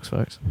your stocks,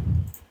 folks.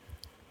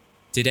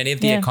 Did any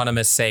of the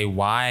economists say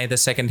why the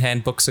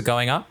secondhand books are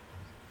going up?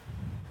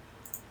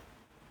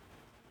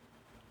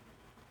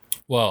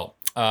 Well,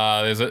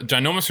 there's a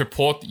ginormous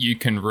report that you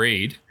can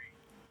read,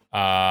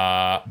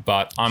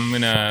 but I'm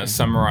going to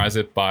summarize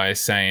it by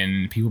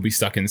saying people be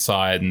stuck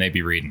inside and they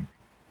be reading.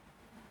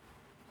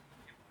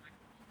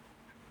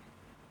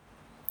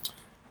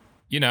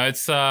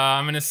 It's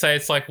I'm going to say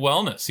it's like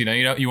wellness.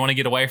 You want to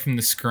get away from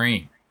the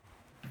screen.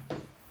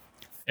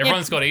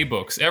 Everyone's got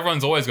ebooks.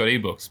 Everyone's always got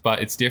ebooks,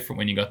 but it's different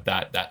when you got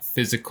that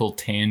physical,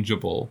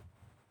 tangible.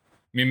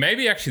 I mean,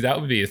 maybe actually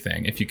that would be a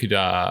thing if you could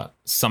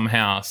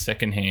somehow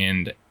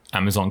secondhand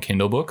Amazon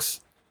Kindle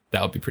books.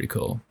 That would be pretty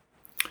cool.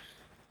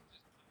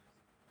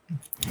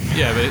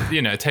 Yeah,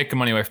 but take the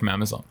money away from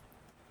Amazon.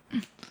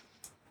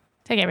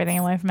 Take everything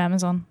away from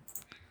Amazon.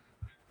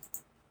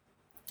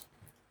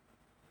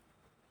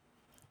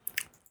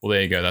 Well,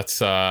 there you go.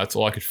 That's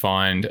all I could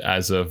find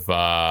as of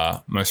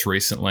most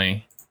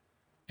recently,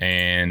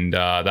 and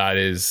that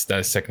is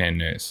secondhand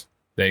news.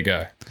 There you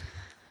go.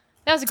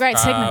 That was a great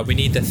segment. We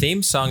need the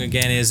theme song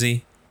again,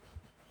 Izzy.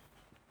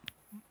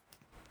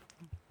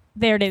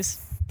 There it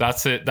is.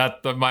 That's it.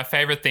 My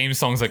favorite theme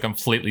songs are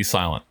completely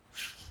silent.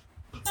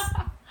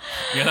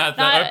 You know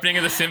that opening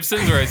of The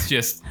Simpsons where it's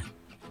just.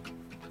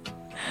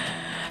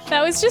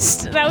 That was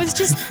just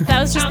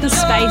the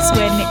space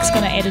where Nick's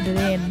gonna edit it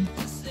in.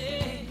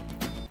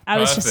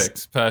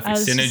 Perfect.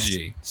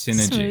 Synergy.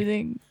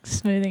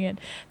 Smoothing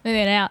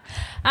it out.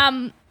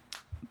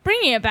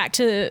 Bringing it back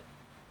to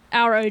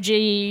our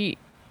OG.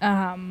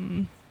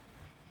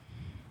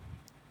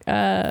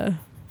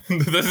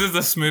 This is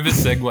the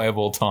smoothest segue of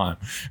all time.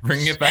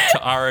 Bringing it back to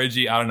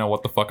ROG. I don't know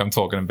what the fuck I'm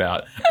talking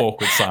about.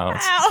 Awkward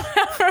silence.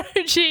 Our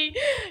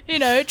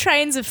OG,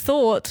 trains of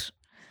thought.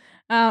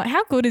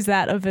 How good is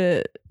that of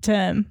a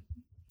term?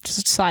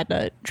 Just a side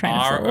note. Train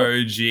of thought.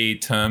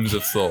 ROG terms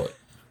of thought.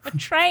 A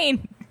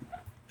train.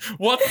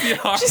 What's the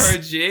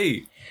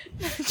ROG?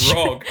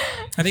 Grog.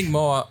 I think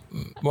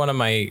one of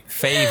my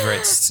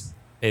favorites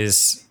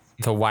is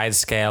the wide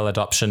scale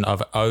adoption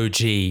of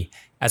OG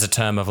as a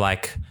term of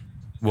like,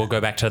 we'll go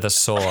back to the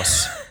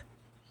source.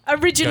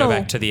 Original. Go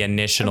back to the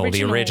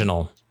the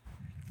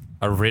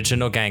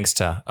original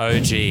gangster.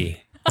 OG.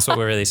 That's what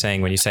we're really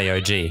saying when you say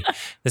OG.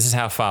 This is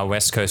how far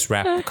West Coast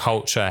rap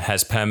culture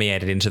has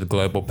permeated into the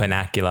global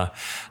vernacular.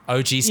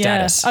 OG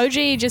status. Yeah.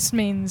 OG just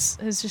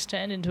has just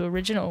turned into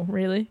original,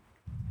 really.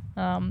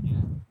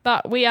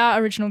 But we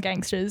are original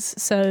gangsters.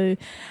 So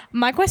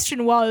my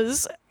question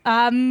was,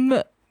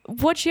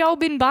 what y'all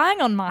been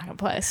buying on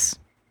Marketplace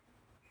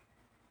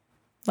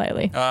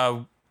lately?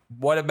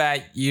 What about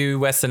you,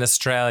 Western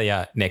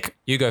Australia? Nick,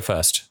 you go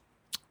first.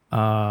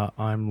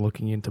 I'm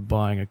looking into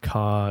buying a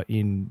car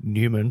in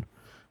Newman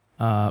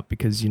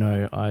because,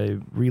 I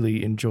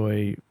really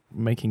enjoy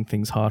making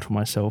things hard for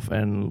myself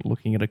and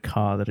looking at a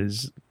car that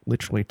is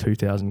literally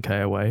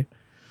 2,000k away.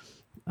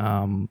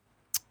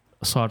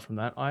 Aside from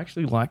that, I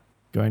actually like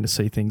going to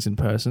see things in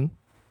person.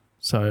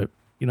 So,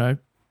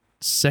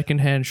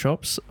 secondhand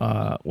shops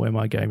are where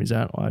my game is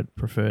at. I'd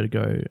prefer to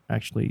go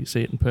actually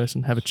see it in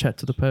person, have a chat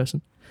to the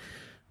person,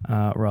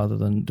 rather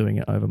than doing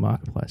it over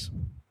Marketplace.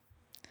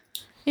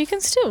 You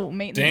can still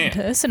meet them in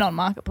person on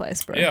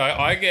Marketplace, bro. Yeah,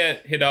 I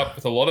get hit up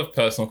with a lot of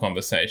personal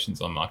conversations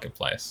on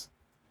Marketplace.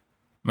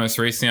 Most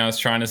recently, I was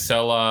trying to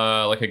sell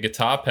a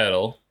guitar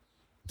pedal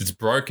that's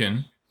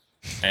broken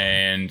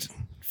and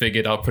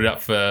figured I'll put it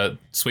up for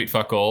sweet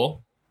fuck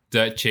all,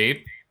 dirt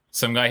cheap.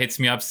 Some guy hits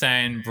me up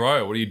saying,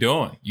 bro, what are you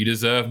doing? You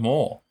deserve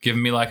more.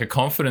 Giving me a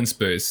confidence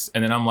boost.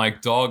 And then I'm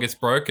like, dog, it's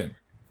broken.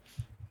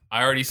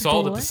 I already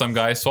sold it to some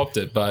guy who swapped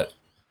it, but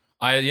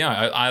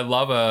I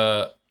love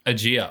a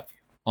G-up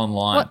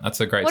online. That's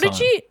a great time.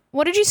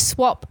 What did you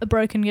swap a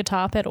broken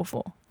guitar pedal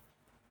for?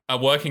 A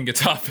working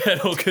guitar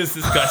pedal because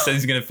this guy said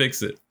he's going to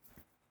fix it.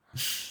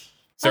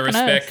 So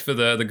respect for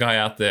the guy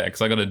out there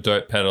because I got a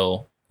dirt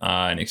pedal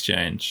in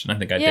exchange. And I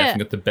think I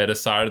definitely got the better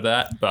side of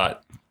that,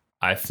 but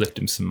I flipped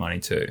him some money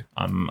too.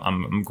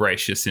 I'm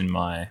gracious in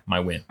my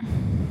win.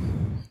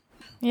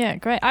 Yeah,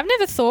 great. I've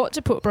never thought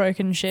to put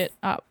broken shit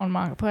up on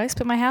Marketplace,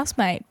 but my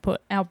housemate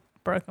put our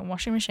broken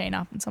washing machine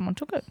up and someone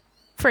took it.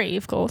 Free,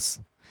 of course.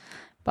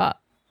 But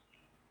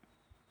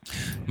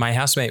my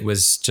housemate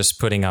was just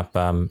putting up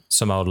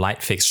some old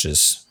light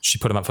fixtures. She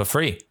put them up for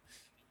free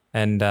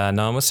and no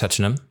one was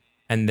touching them.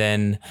 And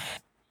then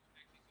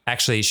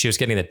actually she was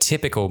getting the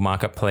typical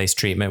Marketplace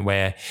treatment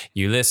where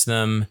you list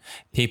them,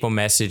 people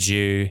message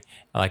you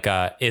like,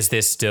 is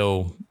this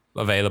still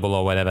available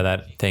or whatever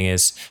that thing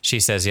is. She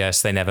says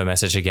yes, they never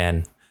message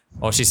again.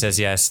 Or she says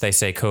yes, they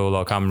say cool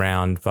or come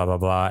round, blah, blah,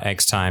 blah,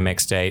 X time,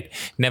 X date,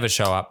 never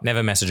show up,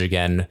 never message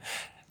again.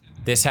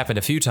 This happened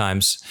a few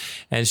times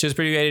and she was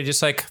pretty ready to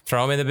just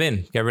throw them in the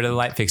bin, get rid of the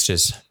light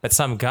fixtures. But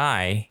some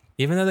guy,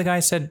 even though the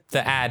guy said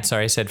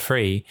said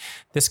free,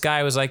 this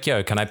guy was like,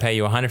 yo, can I pay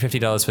you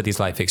 $150 for these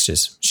light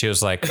fixtures? She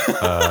was like,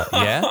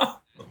 yeah,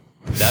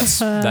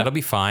 that'll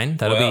be fine.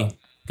 That'll be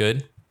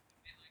good.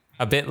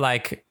 A bit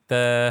like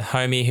the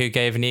homie who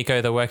gave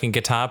Nico the working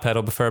guitar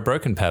pedal for a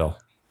broken pedal.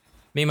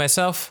 Me,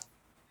 myself,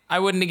 I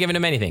wouldn't have given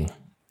him anything.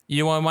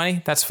 You want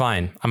money? That's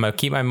fine. I'm going to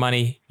keep my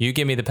money. You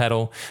give me the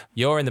pedal.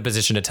 You're in the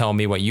position to tell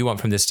me what you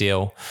want from this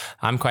deal.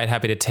 I'm quite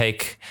happy to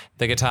take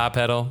the guitar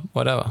pedal,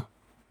 whatever.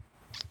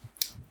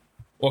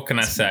 What can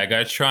I say? I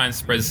gotta try and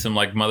spread some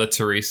Mother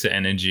Teresa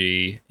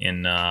energy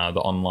in the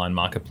online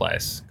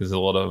marketplace because there's a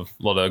lot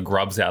of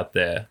grubs out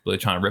there really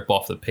trying to rip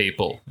off the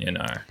people,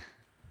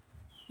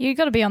 You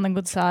got to be on the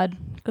good side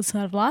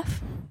of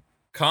life.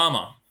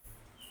 Karma.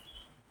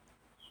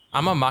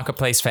 I'm a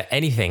Marketplace for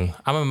anything.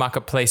 I'm a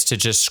Marketplace to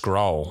just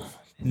scroll.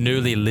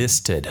 Newly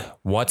listed.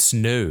 What's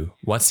new?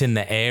 What's in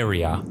the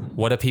area?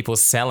 What are people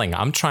selling?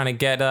 I'm trying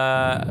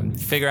to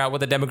figure out what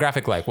the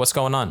demographic like. What's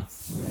going on?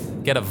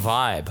 Get a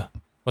vibe.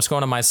 what's going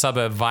on in my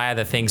suburb via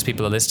the things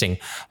people are listing.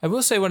 I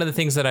will say one of the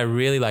things that I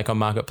really like on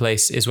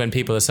Marketplace is when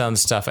people are selling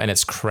stuff and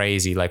it's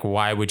crazy. Like,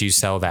 why would you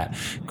sell that?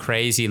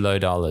 Crazy low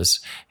dollars.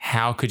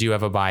 How could you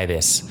ever buy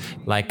this?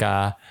 Like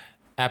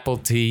Apple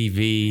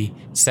TV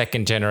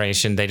 2nd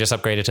generation. They just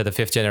upgraded to the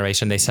 5th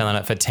generation. They selling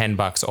it for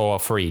 $10 or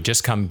free.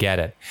 Just come get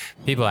it.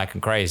 People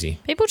acting crazy.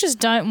 People just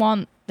don't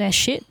want their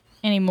shit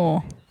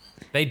anymore.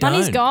 They don't.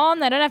 Money's gone.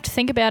 They don't have to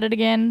think about it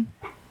again.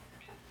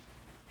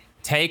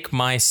 Take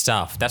my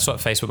stuff. That's what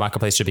Facebook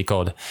Marketplace should be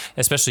called,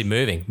 especially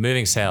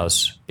moving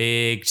sales.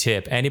 Big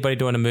tip. Anybody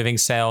doing a moving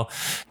sale,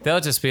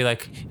 they'll just be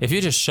like, if you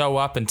just show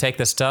up and take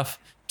the stuff,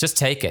 just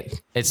take it.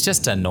 It's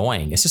just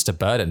annoying. It's just a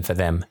burden for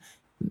them.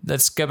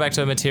 Let's go back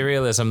to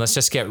materialism. Let's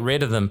just get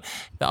rid of them.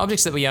 The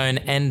objects that we own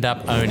end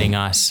up owning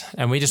us,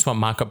 and we just want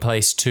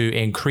Marketplace to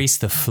increase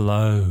the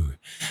flow.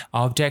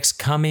 Objects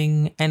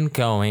coming and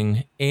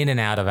going in and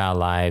out of our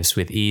lives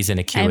with ease and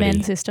acuity.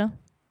 Amen, sister.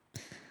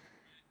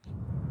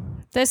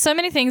 There's so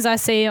many things I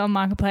see on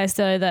Marketplace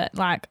though that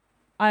like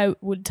I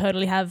would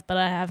totally have, but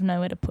I have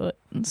nowhere to put.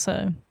 And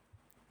so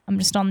I'm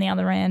just on the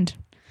other end.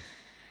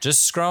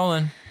 Just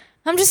scrolling.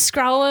 I'm just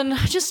scrolling,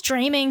 just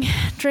dreaming.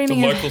 The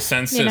local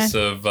census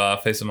of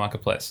Facebook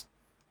Marketplace.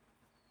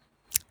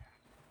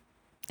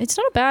 It's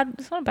not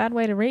a bad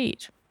way to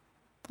reach.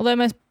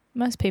 Although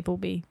most people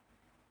be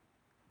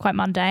quite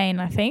mundane,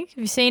 I think. Have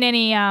you seen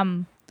any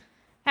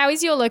how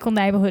is your local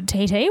neighborhood,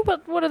 TT?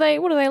 What are they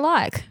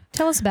like?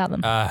 Tell us about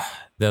them.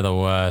 They're the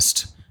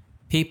worst.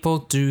 People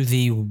do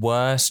the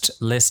worst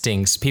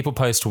listings. People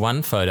post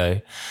one photo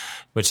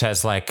which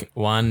has like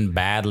one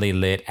badly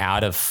lit,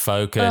 out of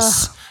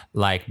focus,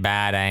 like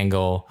bad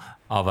angle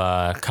of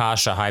a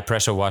Karcher high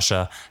pressure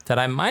washer that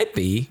I might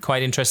be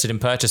quite interested in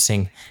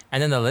purchasing.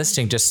 And then the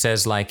listing just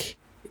says like,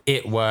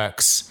 it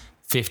works,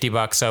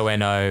 $50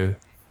 ONO.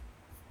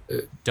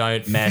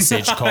 Don't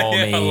message, call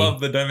me. I love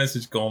the don't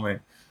message, call me.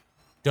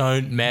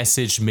 Don't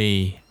message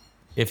me.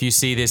 If you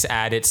see this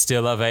ad, it's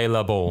still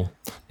available.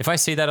 If I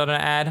see that on an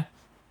ad,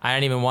 I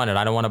don't even want it.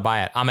 I don't want to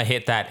buy it. I'm going to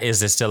hit that is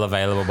this still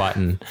available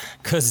button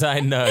because I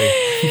know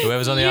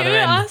whoever's on the other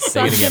end,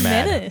 they're going to get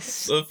mad.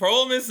 Menace. The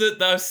problem is that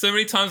there's so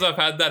many times I've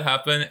had that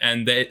happen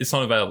and it's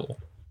not available.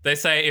 They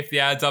say if the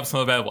ad's up, it's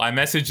not available. I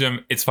message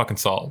them, it's fucking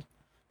sold.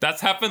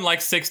 That's happened like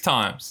 6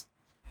 times.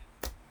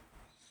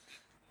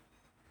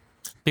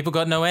 People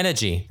got no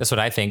energy. That's what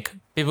I think.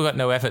 People got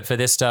no effort for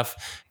this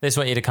stuff. They just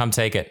want you to come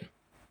take it.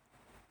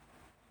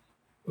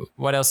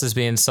 What else is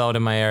being sold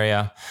in my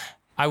area?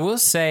 I will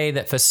say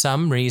that for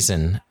some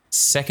reason,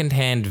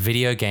 secondhand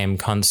video game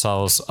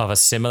consoles of a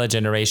similar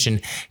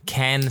generation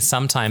can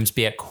sometimes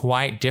be at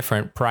quite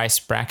different price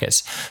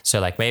brackets. So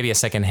like maybe a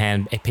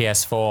secondhand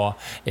PS4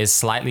 is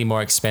slightly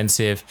more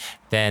expensive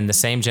than the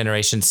same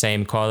generation,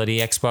 same quality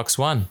Xbox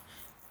One.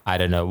 I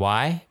don't know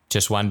why.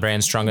 Just one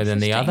brand stronger than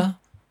the other?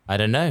 I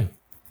don't know.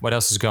 What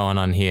else is going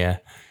on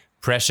here?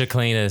 Pressure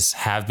cleaners.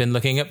 Have been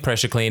looking at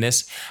pressure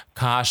cleaners.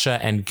 Karcher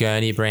and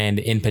Gurney brand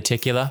in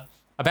particular.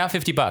 About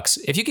 $50.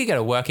 If you could get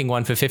a working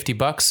one for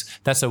 $50,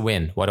 that's a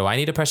win. What do I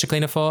need a pressure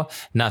cleaner for?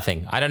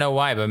 Nothing. I don't know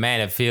why, but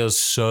man, it feels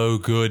so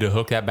good to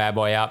hook that bad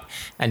boy up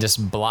and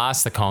just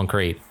blast the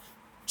concrete.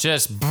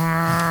 Just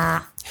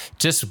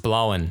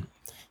blowing.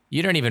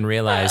 You don't even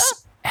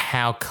realize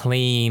how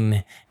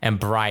clean and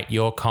bright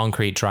your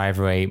concrete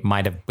driveway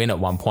might have been at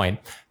one point.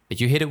 But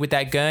you hit it with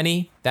that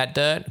gurney, that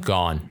dirt,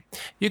 gone.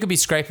 You could be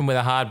scraping with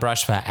a hard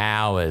brush for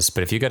hours,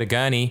 but if you got a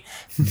gurney,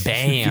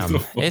 bam,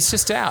 it's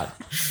just out.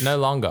 No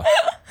longer.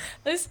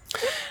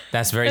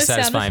 That's very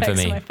satisfying for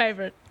me. My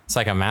favorite. It's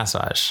like a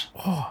massage.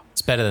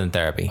 It's better than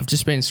therapy. I've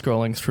just been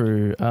scrolling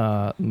through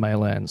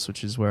Maylands,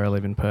 which is where I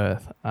live in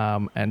Perth,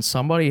 and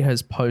somebody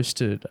has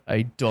posted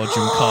a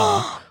Dodgem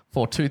car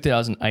for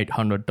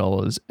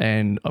 $2,800,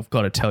 and I've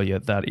got to tell you,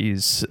 that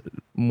is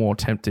more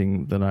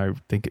tempting than I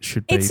think it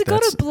should be. It's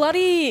got a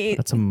bloody...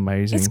 That's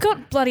amazing. It's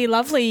got bloody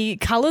lovely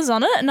colours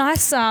on it.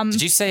 Nice...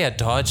 Did you say a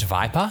Dodge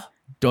Viper?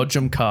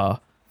 Dodgem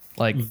car.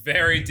 Like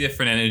very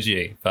different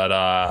energy, but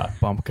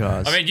bump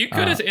cars. I mean, you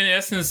could in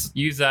essence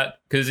use that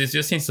because it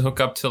just needs to hook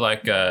up to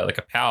like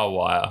a power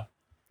wire.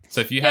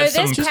 So if you had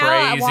some there's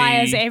power crazy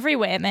wires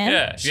everywhere, man.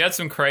 Yeah, if you had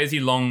some crazy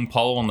long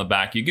pole on the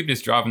back, you could be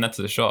just driving that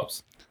to the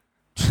shops.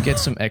 Just get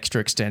some extra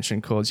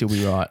extension cords, you'll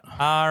be right.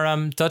 Are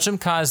Dodgem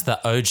cars the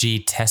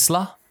OG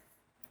Tesla?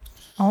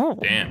 Oh.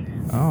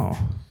 Damn. Oh.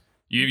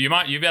 You're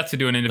about to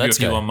do an interview Let's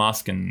with go. Elon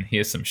Musk and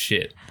hear some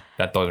shit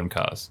about Dodgem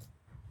cars.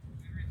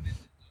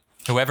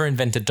 Whoever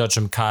invented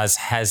Dodgem cars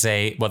has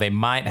they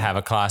might have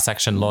a class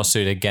action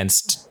lawsuit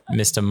against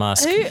Mr.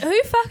 Musk.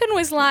 Who fucking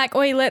was like,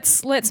 oi,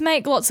 let's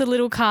make lots of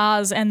little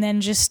cars and then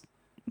just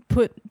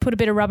put a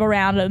bit of rubber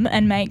around them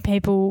and make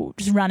people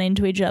just run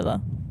into each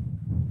other?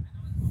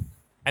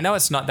 I know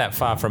it's not that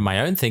far from my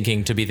own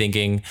thinking to be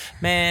thinking,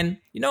 man,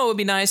 you know what would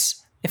be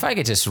nice? If I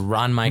could just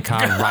run my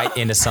car right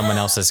into someone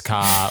else's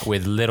car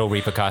with little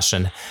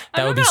repercussion.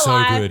 That would be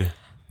so good.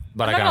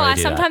 But I can't really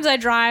do Sometimes I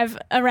drive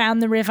around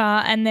the river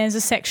and there's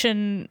a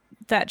section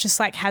that just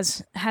like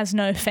has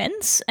no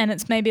fence and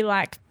it's maybe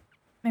like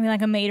maybe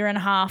like 1.5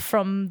 meters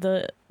from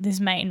this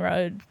main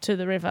road to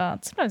the river.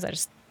 Sometimes I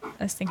just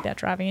think about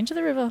driving into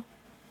the river.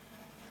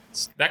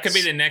 That could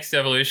be the next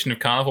evolution of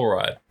carnival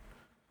ride.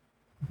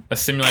 A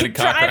simulated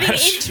car Driving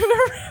crash. into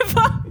a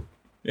river.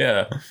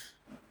 Yeah.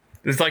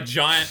 There's like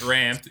giant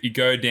ramp. You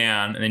go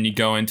down and then you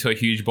go into a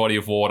huge body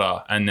of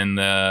water and then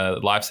the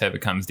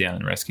lifesaver comes down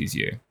and rescues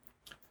you.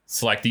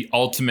 It's like the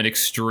ultimate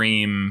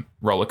extreme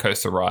roller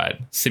coaster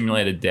ride.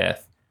 Simulated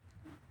death.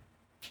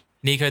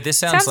 Nico, this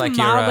sounds like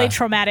mildly you're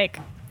traumatic.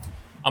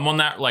 I'm on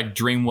that like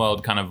dream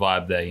world kind of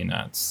vibe there, you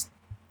know. It's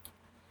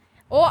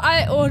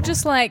Or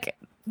just like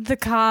the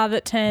car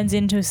that turns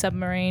into a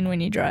submarine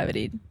when you drive it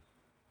in.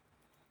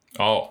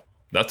 Oh,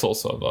 that's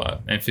also a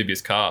vibe.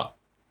 Amphibious car.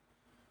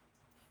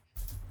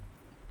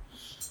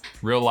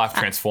 Real life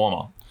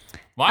transformer.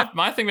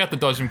 My thing about the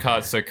Dodgem car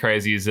is so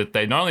crazy is that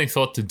they not only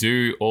thought to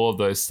do all of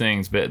those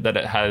things, but that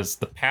it has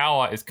the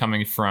power is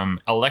coming from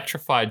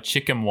electrified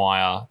chicken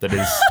wire that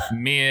is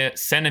mere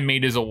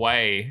centimeters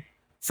away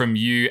from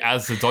you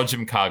as the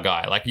Dodgem car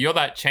guy. Like you're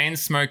that chain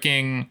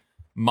smoking,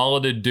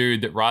 mulleted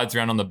dude that rides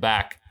around on the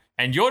back,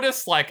 and you're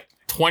just like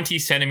 20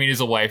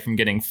 centimeters away from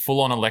getting full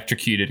on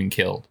electrocuted and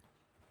killed.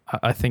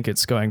 I think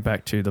it's going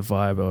back to the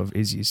vibe of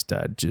Izzy's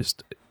dad.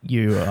 Just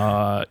you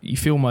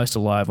feel most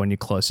alive when you're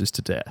closest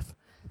to death.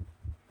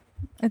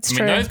 It's I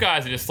true. mean, those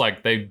guys are just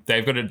like they've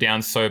got it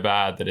down so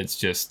bad that it's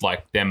just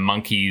like they're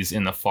monkeys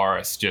in the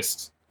forest,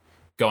 just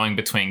going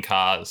between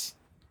cars.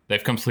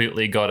 They've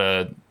completely got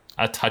a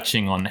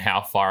touching on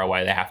how far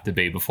away they have to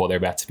be before they're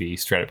about to be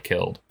straight up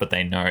killed, but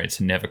they know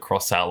to never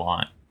cross that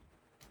line.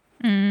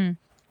 Mm.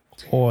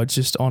 Or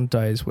just on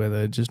days where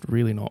they're just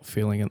really not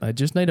feeling it, they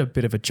just need a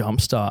bit of a jump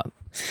start.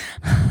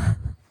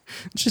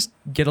 Just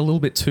get a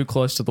little bit too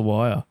close to the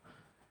wire.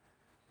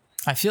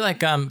 I feel like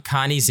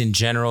carnies in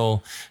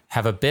general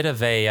have a bit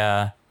of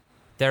a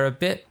they're a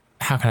bit,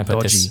 how can I put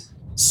Dodgy. this,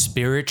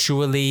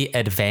 spiritually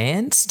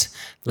advanced,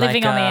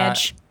 Living on the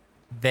edge.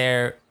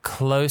 They're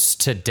close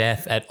to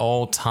death at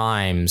all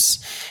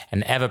times,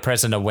 an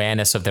ever-present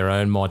awareness of their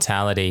own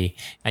mortality,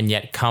 and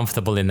yet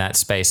comfortable in that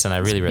space, and I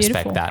really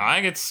respect beautiful. that. I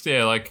think it's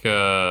like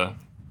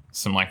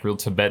some like real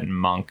Tibetan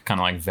monk kind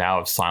of like vow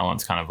of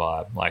silence kind of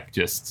vibe, like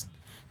just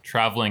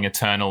traveling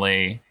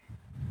eternally.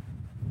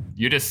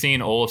 You're just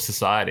seeing all of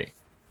society.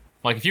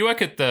 Like if you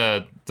work at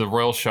the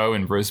Royal Show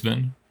in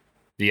Brisbane,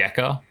 the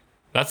Ekka,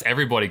 that's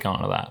everybody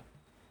going to that.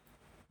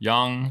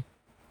 Young,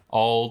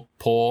 old,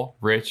 poor,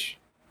 rich,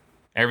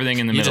 everything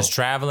in the You're middle. just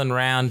traveling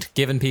around,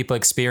 giving people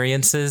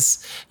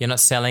experiences. You're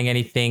not selling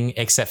anything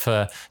except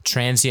for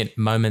transient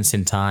moments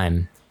in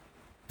time.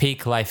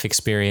 Peak life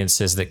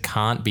experiences that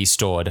can't be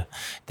stored.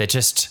 They're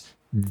just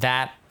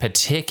that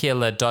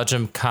particular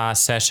Dodgem car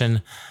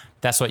session.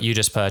 That's what you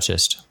just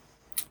purchased.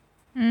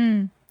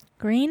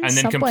 Green and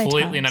then subway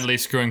completely and tiles. utterly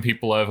screwing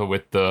people over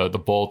with the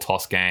ball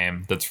toss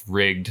game that's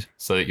rigged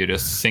so that you're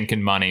just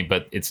sinking money,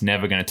 but it's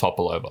never going to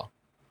topple over.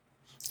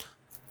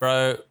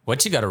 Bro,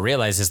 what you got to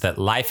realize is that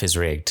life is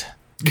rigged.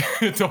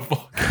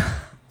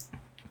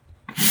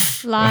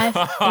 Life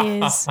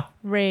is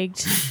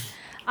rigged.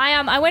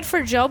 I went for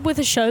a job with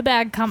a show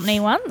bag company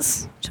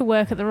once to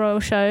work at the Royal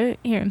Show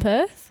here in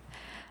Perth.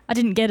 I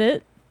didn't get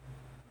it.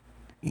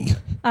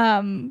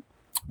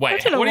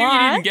 Wait, don't know what do you mean you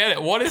why. didn't get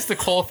it? What is the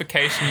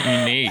qualification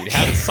you need?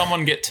 How does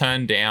someone get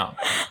turned down?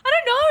 I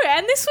don't know.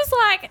 And this was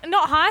like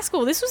not high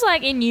school. This was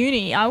like in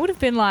uni. I would have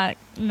been like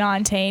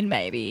 19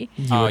 maybe.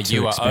 Oh, too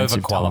you are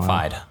expensive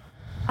overqualified.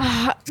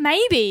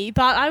 Maybe,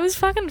 but I was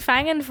fucking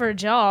fanging for a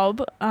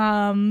job.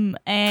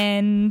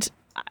 And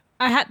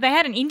they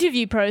had an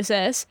interview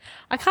process.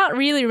 I can't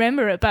really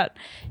remember it, but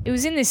it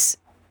was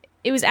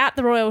at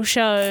the Royal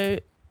Show,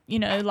 you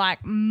know,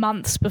 like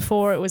months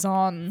before it was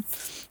on,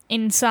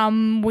 in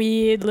some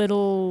weird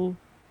little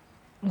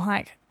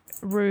like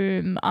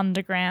room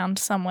underground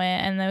somewhere,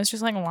 and there was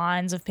just like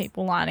lines of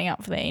people lining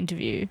up for their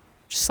interview,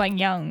 just like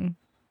young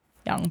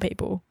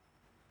people.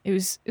 It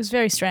was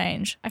very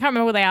strange. I can't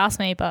remember what they asked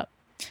me, but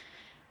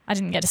I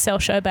didn't get to sell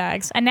show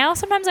bags. And now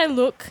sometimes I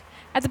look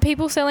at the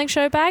people selling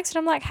show bags and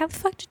I'm like, how the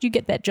fuck did you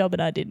get that job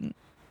and I didn't?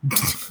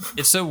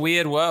 It's a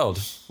weird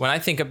world. When I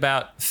think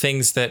about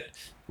things that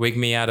wig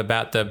me out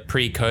about the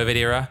pre-COVID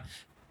era,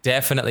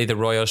 definitely the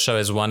Royal Show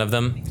is one of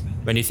them.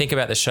 When you think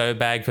about the show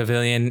bag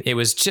pavilion, it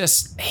was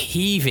just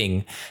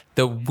heaving.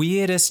 The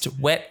weirdest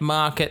wet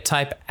market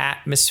type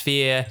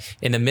atmosphere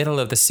in the middle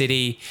of the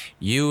city.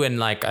 You and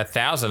like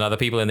 1,000 other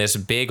people in this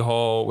big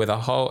hall with a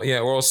whole, you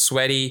know, we're all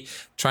sweaty,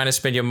 trying to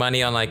spend your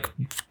money on like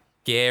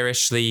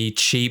garishly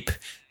cheap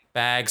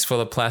bags full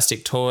of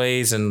plastic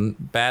toys and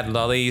bad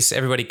lollies.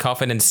 Everybody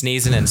coughing and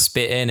sneezing and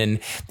spitting and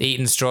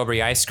eating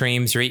strawberry ice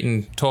creams.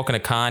 You're talking to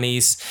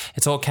carnies.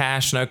 It's all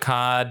cash, no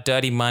card,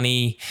 dirty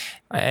money.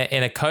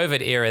 In a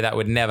COVID era, that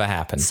would never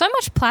happen. So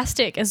much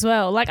plastic as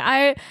well. Like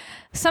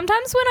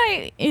sometimes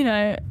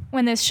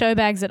when there's show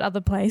bags at other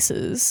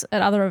places,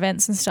 at other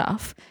events and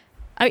stuff,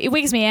 it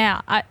wigs me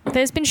out.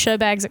 There's been show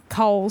bags at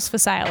Coles for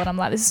sale and I'm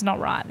like, this is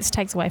not right. This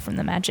takes away from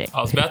the magic.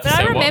 I was about to But I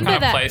say, what remember kind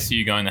of that- place are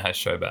you going that has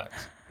show bags?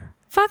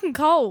 Fucking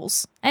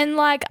Coles. And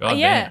like, God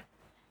yeah.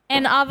 damn.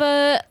 And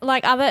other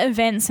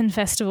events and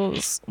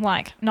festivals,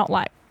 like not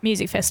like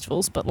music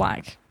festivals, but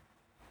like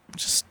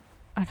just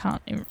I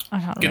can't Get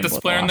remember the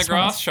what Splair in the last one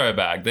Grass was. show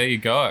bag. There you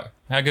go.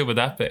 How good would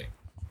that be?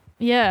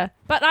 Yeah,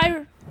 but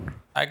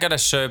I got a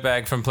show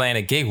bag from playing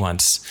a gig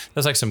once.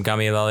 There's like some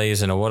gummy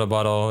lollies and a water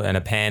bottle and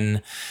a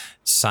pen,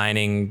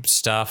 signing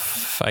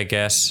stuff, I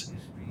guess.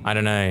 I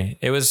don't know.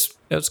 It was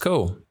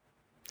cool.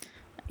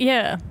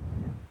 yeah,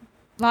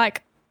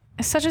 like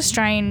it's such a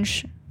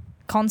strange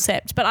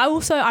concept. But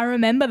I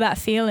remember that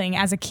feeling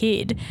as a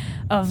kid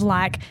of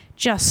like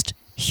just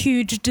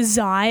huge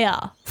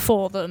desire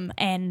for them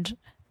and,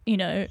 you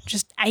know,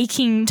 just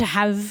aching to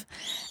have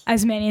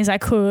as many as I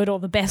could or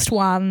the best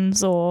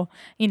ones or,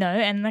 you know,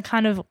 and the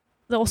kind of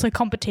also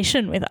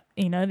competition with,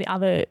 you know, the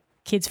other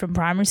kids from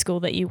primary school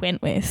that you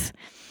went with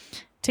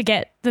to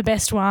get the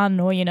best one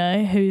or, you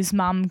know, whose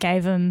mum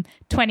gave them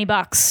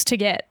 $20 to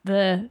get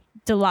the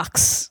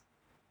deluxe,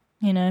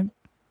 you know,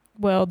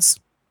 world's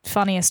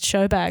funniest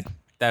show bag.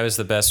 That was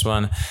the best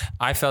one.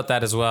 I felt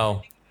that as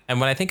well. And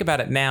when I think about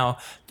it now,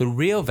 the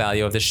real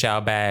value of the shower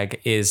bag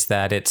is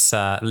that it's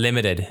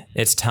limited.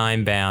 It's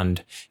time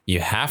bound. You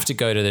have to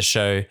go to the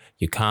show.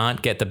 You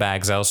can't get the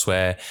bags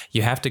elsewhere.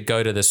 You have to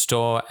go to the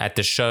store at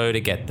the show to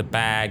get the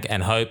bag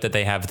and hope that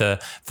they have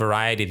the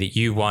variety that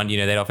you want. You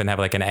know, they'd often have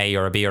like an A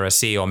or a B or a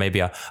C or maybe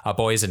a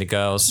boys and a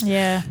girls.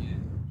 Yeah.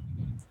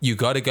 You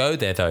got to go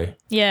there though.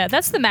 Yeah,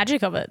 that's the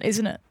magic of it,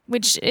 isn't it?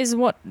 Which is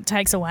what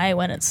takes away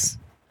when it's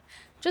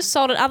just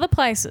sold at other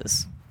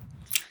places.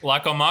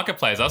 Like on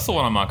Marketplace. I saw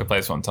one on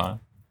Marketplace one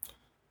time.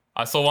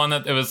 I saw one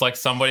that it was like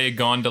somebody had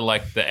gone to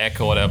like the Eck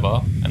or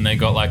whatever and they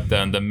got like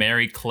the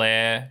Mary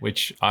Claire,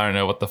 which I don't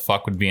know what the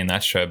fuck would be in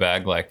that show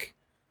bag, like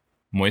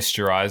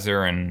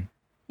moisturizer and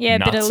Yeah, a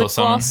bit of nuts or lip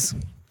something. gloss.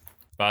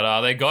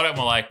 But they got it and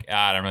were like,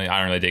 I don't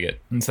really dig it.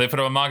 And so they put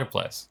it on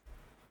Marketplace.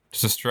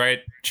 Just a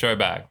straight show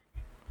bag.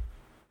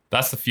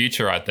 That's the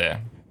future right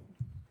there.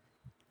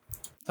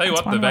 Tell you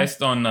That's what, one though, way.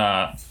 based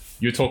on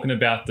you're talking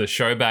about the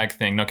show bag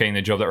thing, not getting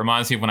the job. That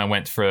reminds me of when I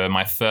went for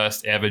my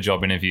first ever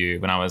job interview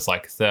when I was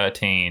like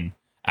 13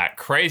 at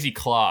Crazy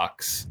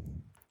Clark's,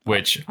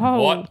 which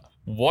Oh.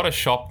 what a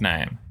shop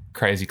name,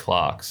 Crazy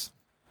Clark's.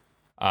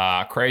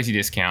 Crazy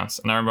discounts.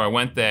 And I remember I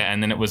went there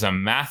and then it was a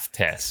math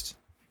test.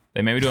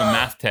 They made me do a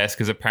math test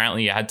because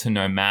apparently you had to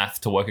know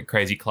math to work at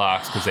Crazy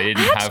Clark's because they didn't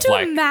I had to have do a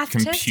like math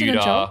test in a computer.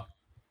 job.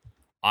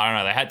 I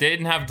don't know. They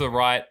didn't have the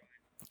right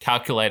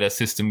calculator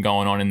system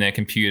going on in their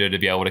computer to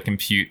be able to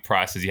compute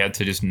prices. You had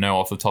to just know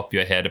off the top of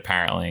your head,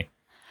 apparently,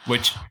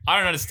 which I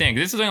don't understand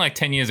because this was only like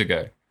 10 years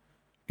ago.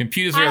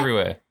 Computers are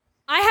everywhere.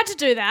 I had to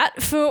do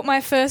that for my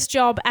first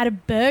job at a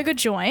burger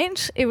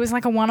joint. It was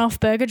like a one-off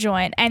burger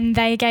joint, and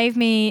they gave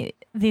me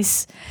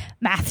this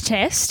math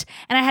test,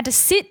 and I had to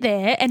sit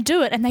there and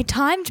do it, and they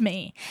timed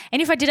me.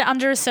 And if I did it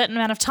under a certain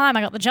amount of time,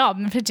 I got the job.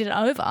 And if I did it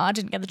over, I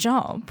didn't get the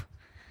job.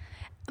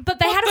 But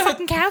they had a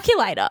fucking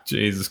calculator.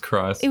 Jesus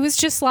Christ. It was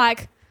just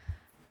like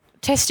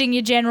testing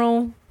your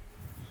general.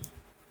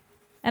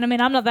 And I mean,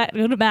 I'm not that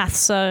good at maths,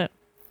 so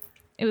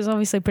it was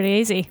obviously pretty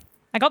easy.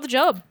 I got the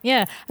job.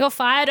 Yeah. I got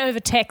fired over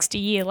text a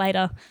year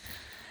later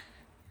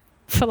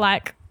for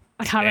like,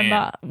 I can't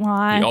remember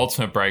why. The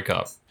ultimate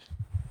breakup.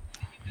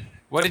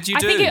 What did you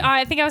do?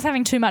 I think I was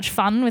having too much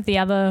fun with the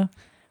other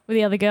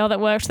girl that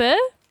worked there.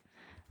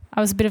 I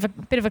was a bit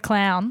of a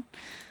clown.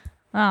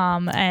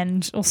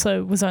 And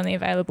also was only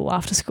available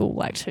after school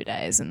like 2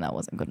 days, and that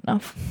wasn't good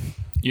enough.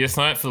 You just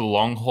know it for the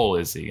long haul,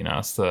 Izzy. You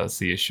know, that's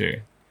the issue.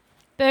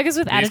 Burgers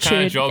with These attitude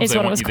kind of jobs, is they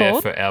what it want was you there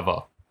called.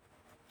 forever.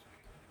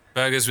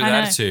 Burgers with I know.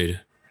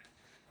 attitude.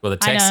 Well, the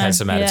I text know, had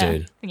some yeah.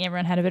 attitude. I think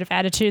everyone had a bit of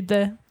attitude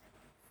there.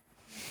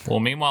 Well,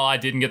 meanwhile, I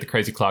didn't get the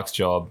Crazy Clark's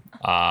job.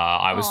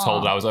 I was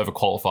told I was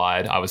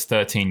overqualified. I was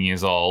 13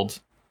 years old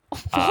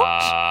because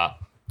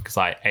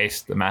I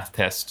aced the math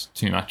test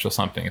too much or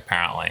something,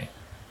 apparently.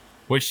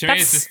 Which to me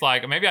is just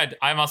like, maybe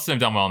I must have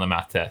done well on the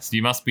math test.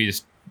 You must be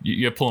just,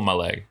 you're pulling my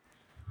leg.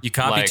 You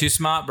can't Like, be too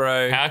smart,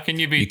 bro. How can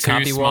you be You too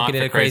can't be smart walking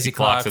for into Crazy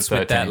Clark's Clark's at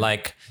with that 13?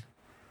 like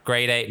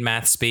grade 8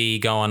 maths B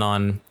going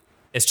on.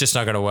 It's just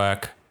not going to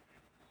work.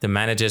 The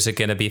managers are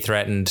going to be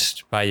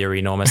threatened by your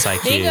enormous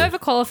IQ. Being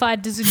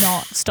overqualified does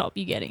not stop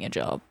you getting a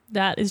job.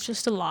 That is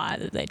just a lie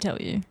that they tell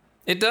you.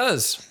 It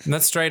does.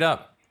 That's straight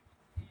up.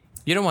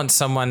 You don't want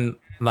someone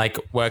like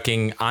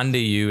working under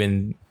you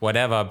in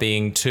whatever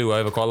being too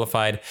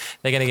overqualified.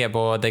 They're going to get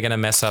bored. They're going to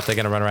mess up. They're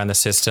going to run around the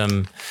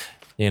system.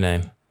 You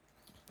know.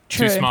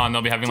 True. Too smart and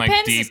they'll be having like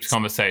Depends- deep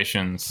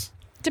conversations.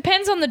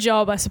 Depends on the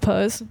job, I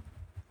suppose.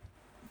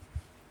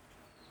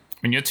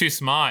 When you're too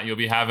smart, you'll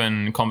be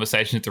having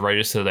conversations at the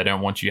register they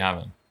don't want you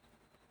having.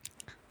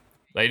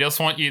 They just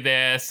want you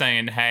there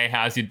saying, hey,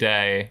 how's your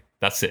day?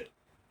 That's it.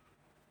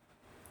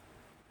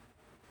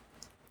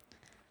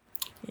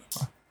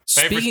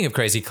 Speaking of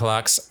Crazy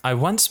Clarks, I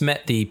once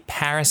met the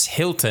Paris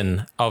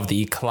Hilton of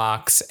the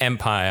Clark's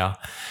empire,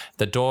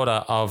 the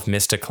daughter of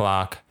Mr.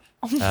 Clark,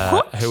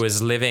 who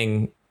was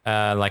living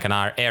like an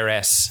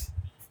heiress,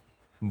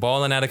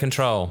 balling out of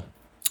control.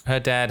 Her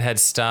dad had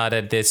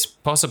started this,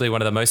 possibly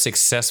one of the most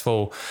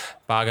successful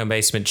bargain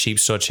basement cheap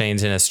store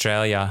chains in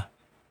Australia.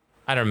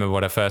 I don't remember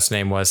what her first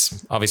name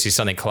was. Obviously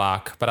something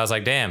Clark. But I was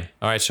like, damn.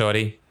 All right,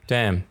 shorty.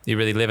 Damn. You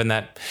really living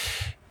that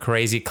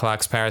crazy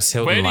Clark's Paris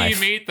Hilton Where do life.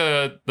 you meet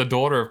the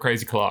daughter of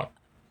Crazy Clark?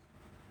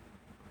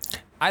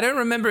 I don't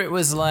remember. It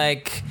was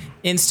like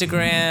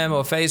Instagram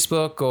or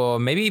Facebook or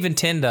maybe even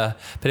Tinder,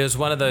 but it was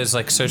one of those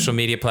like social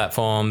media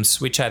platforms.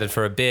 We chatted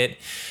for a bit.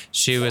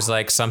 She was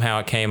like, somehow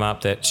it came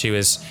up that she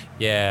was,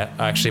 yeah,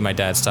 actually my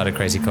dad started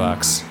Crazy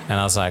Clark's. And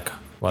I was like,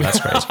 well, that's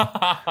crazy.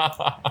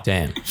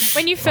 Damn.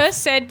 When you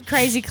first said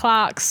Crazy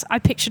Clark's, I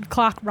pictured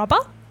Clark Rubber.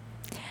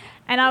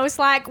 And I was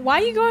like, why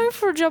are you going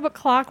for a job at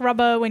Clark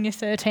Rubber when you're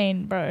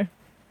 13, bro?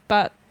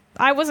 But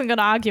I wasn't going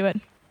to argue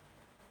it.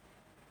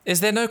 Is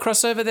there no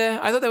crossover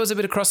there? I thought there was a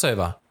bit of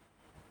crossover.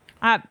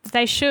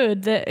 They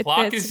should.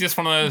 Clark is just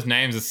one of those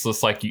names. It's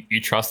just like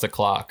you trust a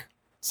Clark.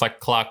 It's like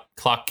Clark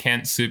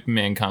Kent,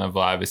 Superman kind of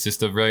vibe. It's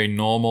just a very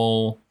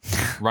normal,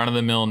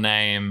 run-of-the-mill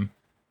name.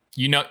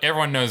 You know,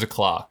 everyone knows a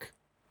Clark.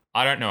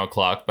 I don't know a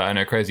Clark, but I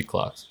know Crazy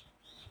Clarks.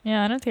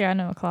 Yeah, I don't think I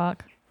know a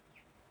Clark.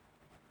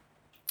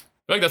 I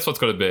feel like that's what's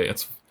got to be.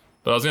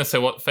 But I was going to say,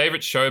 what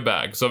favorite show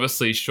bag? Because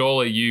obviously,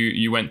 surely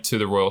you went to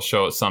the Royal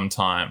Show at some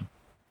time,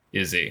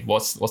 Izzy.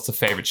 What's the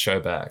favorite show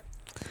bag?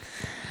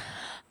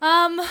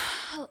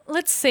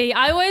 Let's see.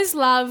 I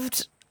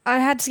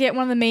had to get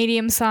one of the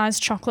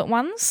medium-sized chocolate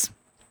ones.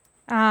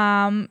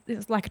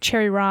 It's like a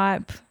cherry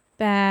ripe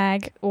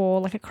bag or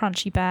like a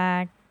crunchy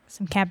bag,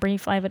 some Cadbury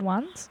flavoured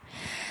ones.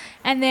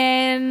 And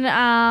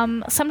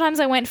then sometimes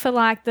I went for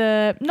like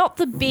not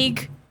the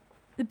big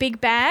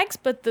bags,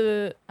 but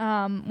the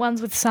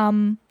ones with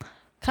some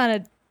kind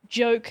of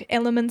joke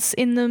elements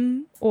in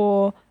them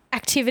or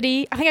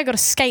activity. I think I got a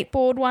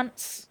skateboard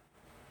once.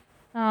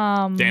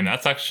 Damn,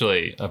 that's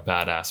actually a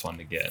badass one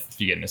to get if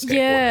you're getting a skateboard.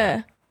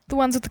 Yeah, the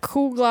ones with the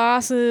cool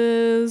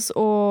glasses,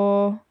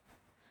 or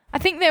I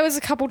think there was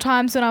a couple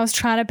times when I was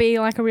trying to be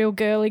like a real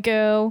girly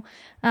girl,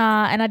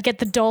 and I'd get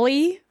the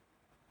dolly,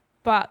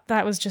 but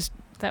that was just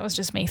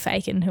me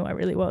faking who I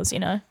really was. You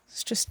know,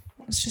 it's just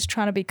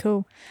trying to be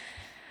cool.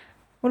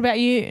 What about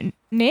you,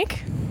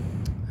 Nick?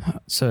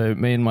 So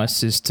me and my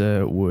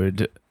sister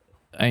would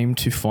aim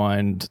to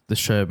find the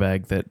show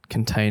bag that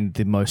contained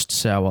the most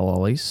sour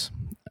lollies.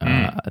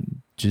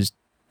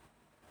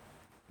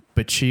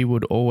 But she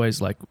would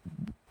always like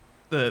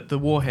the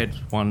Warhead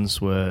ones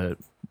were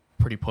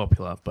pretty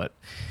popular, but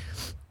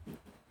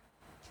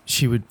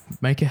she would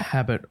make a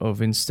habit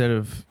of, instead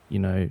of,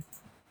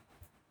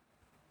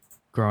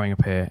 growing a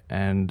pair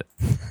and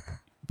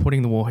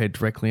putting the Warhead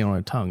directly on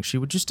her tongue, she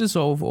would just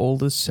dissolve all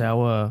the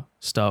sour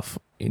stuff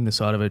in the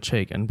side of her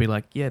cheek and be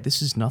like, yeah,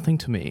 this is nothing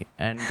to me.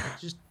 And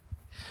just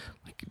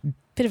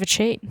Bit of a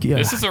cheat. yeah,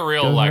 This is a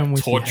real go like home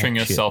with your torturing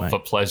hack shit, yourself mate. for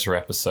pleasure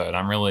episode.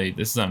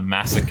 This is a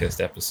masochist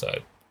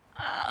episode.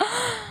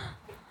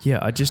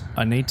 Yeah,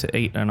 I need to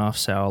eat enough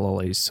sour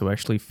lollies to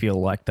actually feel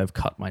like they've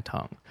cut my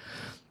tongue.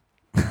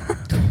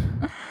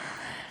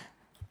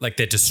 Like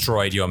they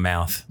destroyed your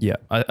mouth. Yeah,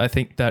 I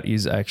think that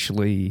is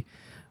actually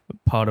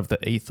part of the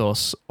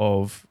ethos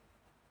of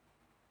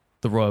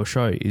the Royal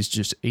Show, is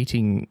just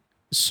eating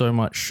so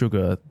much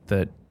sugar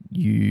that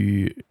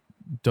you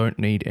don't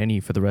need any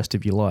for the rest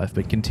of your life,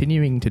 but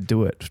continuing to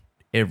do it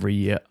every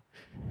year.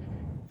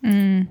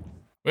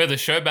 Where the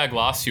show bag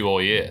lasts you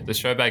all year. The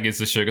show bag is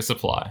the sugar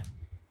supply.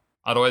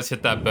 I'd always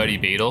hit that Birdie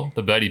Beetle.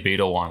 The Birdie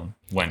Beetle one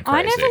went crazy.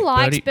 I never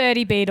liked Birdie-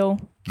 Birdie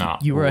Beetle. Nah,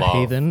 You were a love.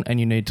 heathen and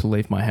you need to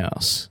leave my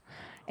house.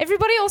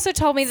 Everybody also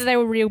told me that they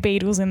were real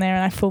beetles in there,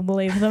 and I full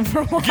believed them for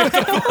a while.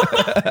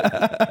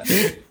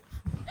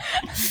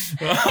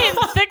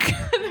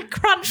 the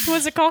crunch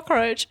was a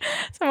cockroach.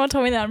 Someone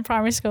told me that in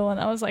primary school, and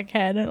I was like,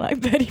 hey, I don't like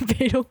Birdie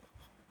Beetle.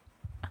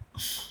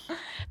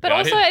 But Yeah,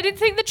 also, I didn't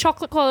think the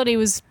chocolate quality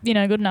was, good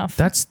enough.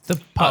 That's the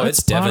part,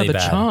 it's that's part of definitely the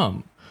bad.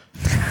 charm.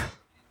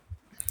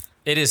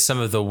 It is some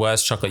of the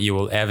worst chocolate you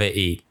will ever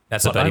eat.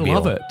 That's But a I Birdie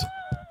love Beetle. it.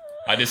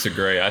 I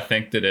disagree. I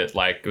think that it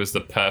was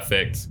the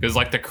perfect, because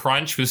like the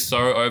crunch was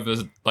so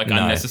No.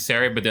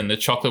 unnecessary, but then the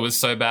chocolate was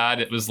so bad.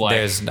 It was like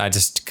I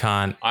just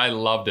can't. I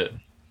loved it.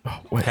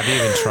 Have you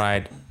even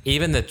tried?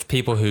 Even the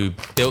people who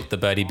built the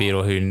Birdie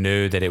Beetle who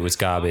knew that it was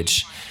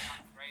garbage.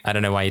 I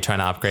don't know why you're trying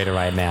to upgrade it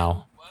right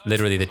now.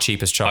 Literally the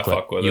cheapest I chocolate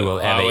fuck with you it. will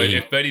ever eat.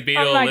 If Birdie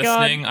Beetle Oh my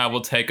God. listening, I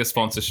will take a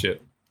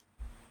sponsorship.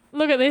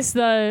 Look at this,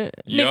 though.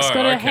 Yo, Nick's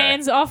got her okay.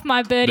 hands off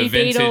my Birdie The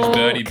vintage Beetle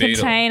Birdie Beetle.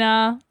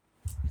 container.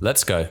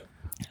 Let's go.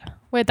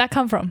 Where'd that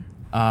come from?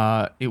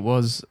 It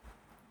was,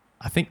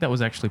 I think that was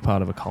actually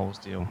part of a Coles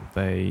deal.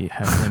 They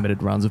have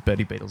limited runs of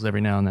Birdie Beetles every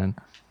now and then.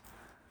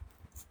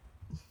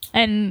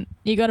 And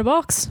you got a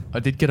box. I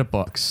did get a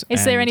box.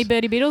 Is there and, any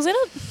Birdie Beetles in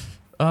it?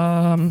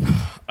 I don't.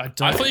 I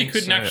thought you think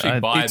couldn't so. actually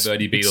buy It's-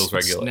 Birdie Beetles it's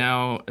regularly.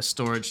 now a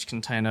storage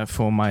container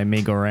for my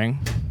Mi Goreng.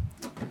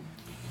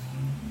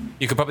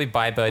 You could probably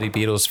buy Birdie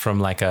Beetles from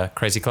like a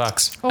Crazy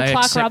Clark's. Or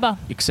Clark Except- Rubber?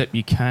 Except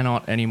you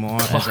cannot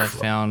anymore, as I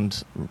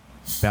found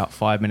about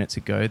 5 minutes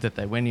ago, that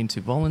they went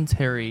into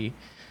voluntary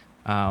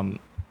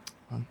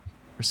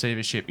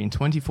receivership in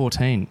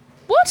 2014.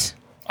 What?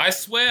 I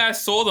swear I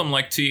saw them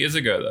like 2 years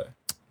ago though.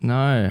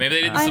 No. Maybe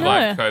they didn't I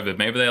survive know. COVID.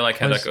 Maybe they like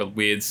had like Close- a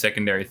weird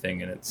secondary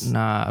thing, and it's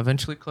Nah,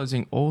 eventually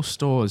closing all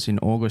stores in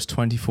August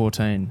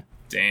 2014.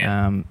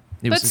 damn.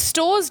 It But was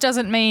stores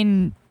doesn't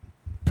mean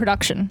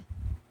production.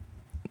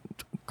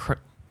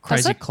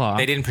 Crazy it? Clark.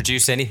 They didn't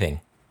produce anything.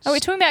 Are we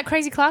talking about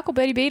Crazy Clark or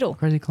Birdie Beetle?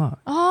 Crazy Clark.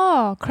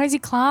 Oh, Crazy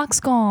Clark's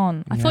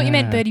gone. I thought you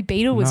meant Yeah. Birdie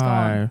Beetle was no.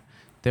 gone.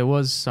 There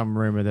was some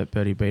rumor that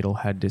Birdie Beetle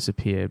had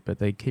disappeared, but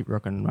they keep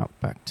rocking up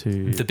back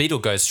to. The Beetle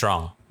goes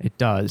strong. It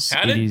does.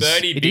 How It did is-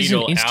 Birdie it is an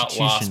Beetle outlast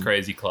institution.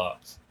 Crazy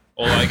Clarks?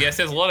 Although I guess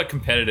there's a lot of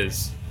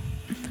competitors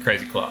to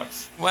Crazy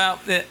Clarks. Well,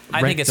 I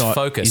Red think it's Dot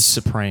focus. is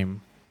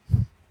supreme.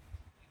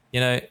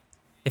 You know,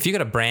 if you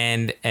got a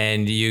brand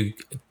and you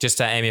just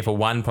are aiming for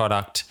one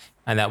product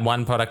and that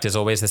one product is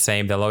always the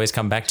same, they'll always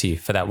come back to you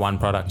for that one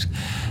product.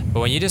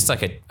 But when you're just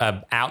like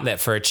a outlet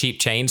for a cheap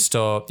chain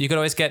store, you could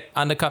always get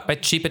undercut by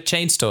cheaper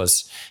chain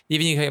stores.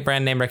 Even you can get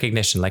brand name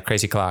recognition like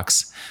Crazy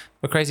Clark's.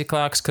 But Crazy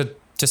Clark's could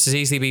just as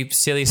easily be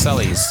Silly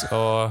Sully's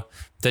or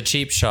The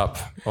Cheap Shop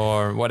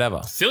or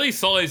whatever. Silly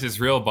Sollies is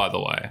real, by the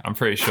way. I'm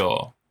pretty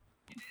sure.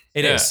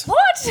 It Yeah. is. What?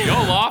 You're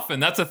laughing.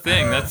 That's a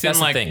thing. That's That's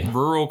in a like thing.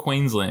 rural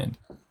Queensland.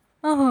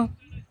 Oh.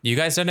 You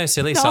guys don't know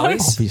Silly No.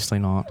 Sully's? Obviously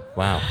not.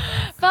 Wow.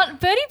 But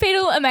Birdie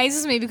Beetle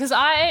amazes me because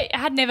I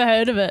had never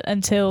heard of it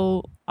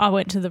until I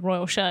went to the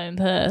Royal Show in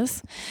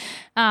Perth.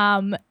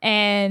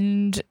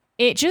 And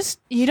it just,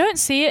 you don't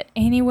see it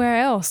anywhere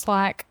else.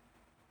 Like,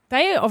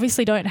 they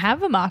obviously don't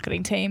have a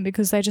marketing team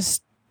because they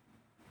just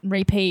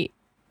repeat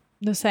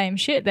the same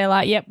shit. They're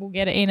like, yep, we'll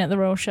get it in at the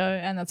Royal Show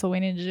and that's all we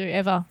need to do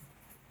ever.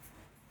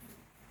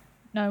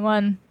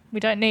 We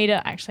don't need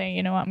it. Actually,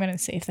 you know what? I'm going to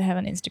see if they have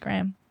an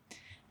Instagram.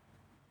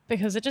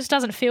 Because it just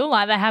doesn't feel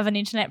like they have an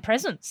internet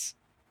presence.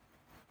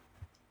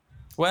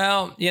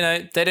 Well, you know,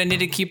 they don't need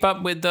to keep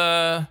up with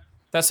that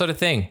sort of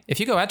thing. If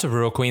you go out to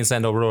rural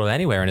Queensland or rural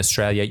anywhere in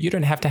Australia, you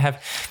don't have to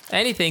have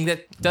anything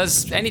that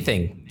does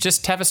anything.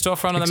 Just have a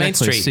storefront on the main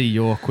street. See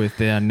York with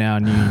their now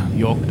New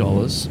York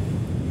dollars.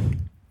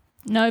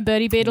 No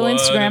Birdie Beetle Word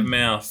Instagram. of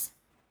mouth.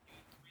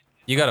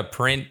 You got to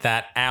print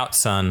that out,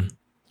 son.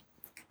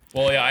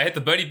 Well, yeah, I hit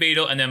the Birdie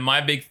Beetle, and then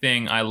my big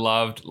thing, I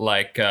loved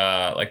like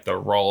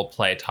the role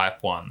play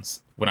type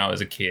ones when I was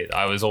a kid.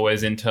 I was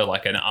always into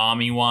like an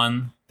army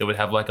one that would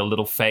have like a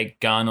little fake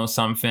gun or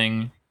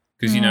something,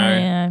 because you know,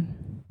 Yeah.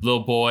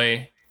 little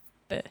boy,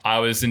 I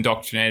was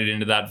indoctrinated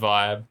into that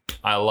vibe.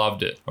 I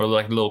loved it. Or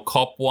like a little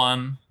cop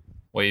one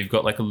where you've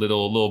got like a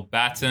little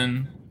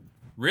baton.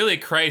 Really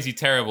crazy,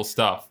 terrible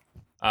stuff.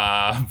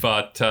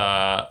 But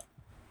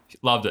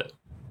loved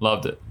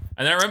it.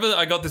 And I remember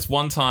I got this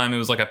one time, it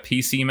was like a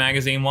PC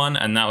magazine one,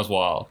 and that was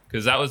wild.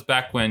 Because that was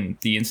back when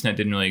the internet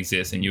didn't really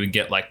exist, and you would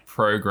get like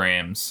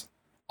programs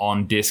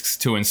on discs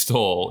to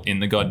install in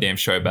the goddamn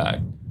show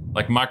bag.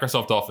 Like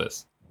Microsoft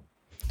Office.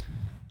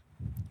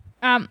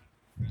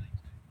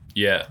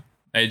 Yeah.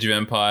 Age of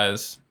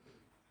Empires.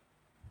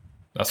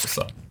 That's what's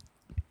up.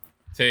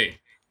 T.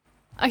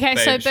 Okay,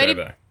 so Babe show Birdie,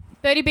 bag.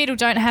 Birdie Beetle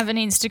don't have an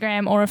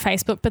Instagram or a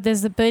Facebook, but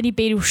there's the Birdie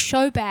Beetle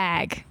Show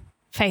Bag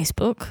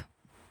Facebook.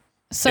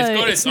 So It's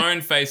got its own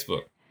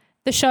Facebook.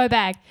 the show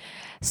bag.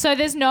 So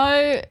there's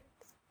no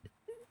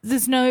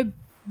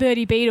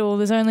Birdie Beetle.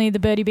 There's only the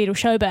Birdie Beetle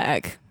Show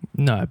Bag.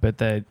 No, but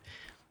they,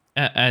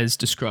 as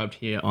described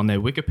here on their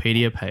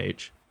Wikipedia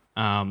page,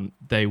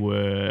 they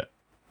were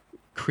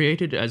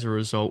created as a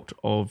result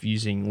of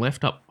using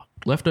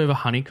leftover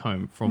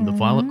honeycomb from the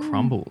Violet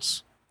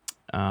Crumbles,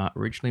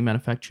 originally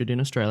manufactured in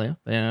Australia.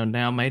 They are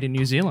now made in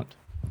New Zealand.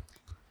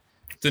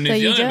 It's a New So you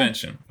Zealand don't-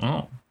 invention.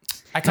 Oh.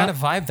 I kind of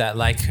vibe that,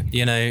 like,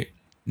 you know,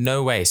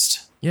 no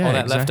waste. Yeah, all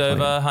that exactly.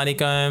 leftover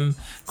honeycomb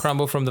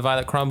crumble from the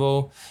Violet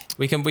Crumble.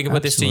 We can put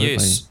this to Absolutely.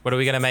 use. What are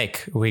we going to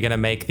make? We're going to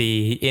make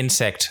the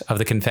insect of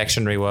the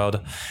confectionery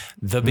world,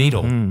 the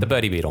beetle, the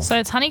Birdie Beetle. So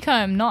it's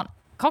honeycomb, not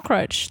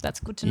cockroach. That's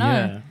good to know.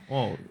 Yeah.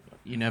 Well,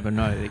 you never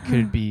know. It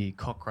could be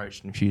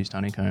cockroach infused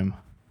honeycomb.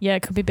 Yeah,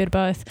 it could be a bit of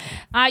both.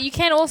 You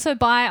can also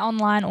buy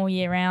online all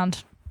year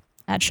round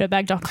at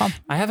showbag.com.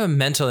 I have a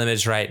mental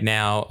image right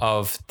now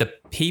of the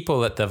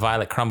people at the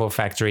Violet Crumble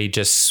factory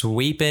just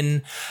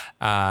sweeping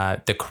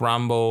the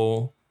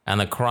crumble and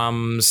the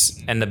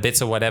crumbs and the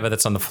bits of whatever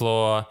that's on the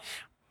floor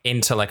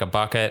into like a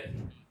bucket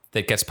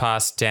that gets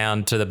passed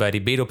down to the Birdie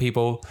Beetle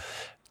people.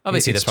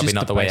 Obviously, It's that's probably just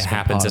not the the way it basement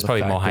happens. part There's of the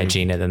probably more factory.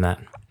 hygiene than that.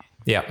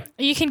 Yeah.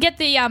 You can get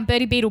the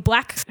Birdie Beetle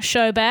Black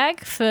Show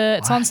Bag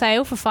it's on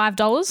sale for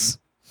 $5.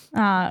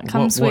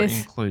 Comes what with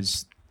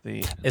includes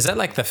the Is that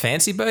like the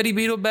fancy Birdie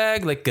Beetle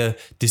bag? Like,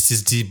 this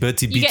is the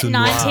Birdie you get Beetle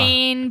noir.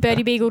 19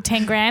 Birdie Beetle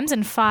 10 grams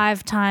and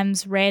 5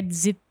 times red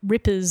zip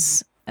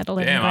rippers at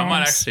 11 Damn, grams. I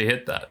might actually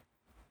hit that.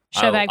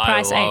 Show bag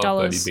price I love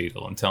 $8. Birdie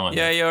Beetle, I'm telling you.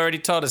 Yeah, you already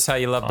told us how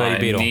you love Birdie I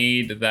Beetle.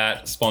 need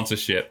that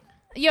sponsorship.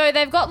 Yo,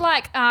 they've got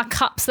like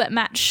cups that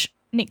match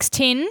Nick's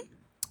tin.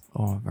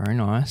 Oh, very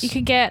nice. You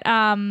can get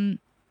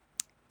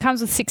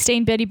comes with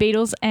 16 Birdie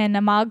Beetles and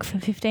a mug for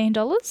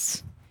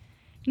 $15.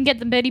 You can get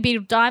the Birdie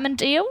Beetle Diamond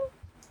Deal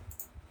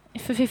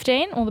for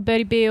 $15, or the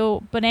Birdie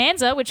Beetle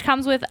Bonanza, which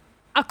comes with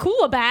a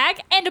cooler bag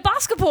and a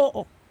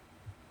basketball.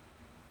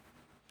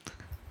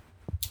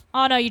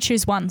 Oh no, you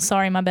choose one.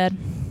 Sorry, my bad.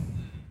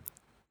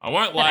 I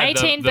won't lie.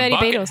 18 The Birdie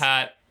bucket Beetles.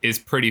 hat is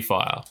pretty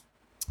fire.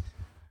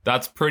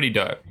 That's pretty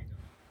dope.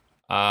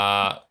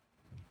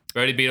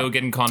 Birdie Beetle,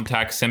 get in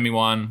contact. Send me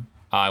one.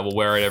 I will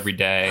wear it every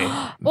day.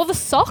 Or the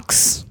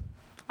socks.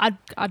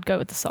 I'd go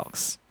with the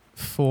socks.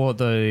 For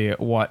the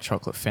white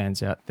chocolate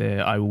fans out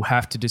there, I will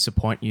have to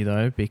disappoint you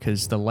though,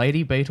 because the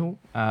Lady Beetle,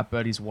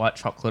 Birdie's white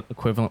chocolate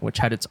equivalent, which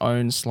had its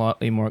own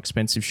slightly more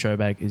expensive show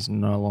bag, is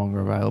no longer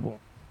available.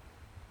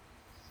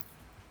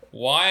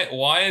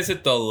 Why is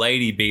it the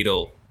Lady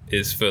Beetle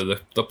is for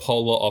the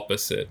polar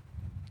opposite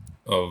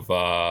of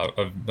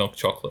milk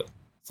chocolate?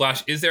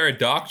 / is there a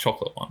dark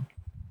chocolate one?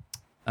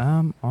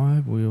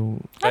 I will.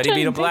 Birdie don't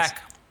Beetle think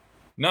Black.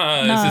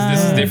 No, this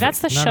is different. That's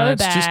the show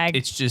it's bag.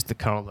 It's just the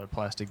colour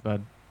plastic,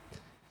 bud.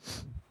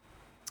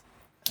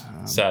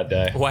 Sad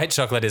day. White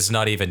chocolate is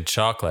not even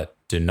chocolate.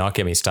 Do not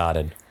get me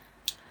started.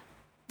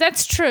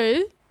 That's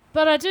true,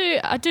 but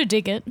I do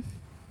dig it.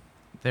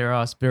 There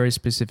are very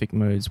specific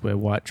moods where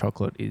white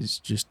chocolate is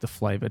just the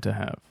flavour to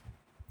have.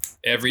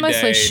 Every It's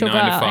mostly day, sugar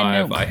 9 to and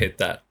 5, milk. I hit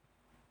that.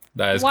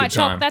 That is White good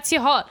time. chocolate. That's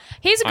your hot.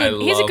 Here's a I good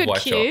love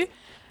white cue. choc.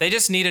 They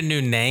just need a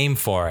new name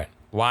for it.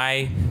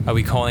 Why are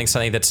we calling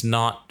something that's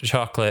not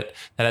chocolate,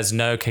 that has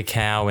no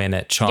cacao in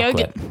it,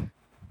 chocolate?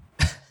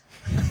 Yogurt.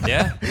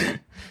 Yeah?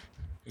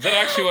 Is that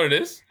actually what it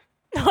is?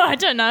 I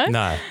don't know.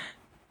 No.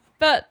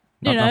 But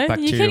you Not enough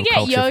know, you bacterial can get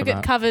culture for yogurt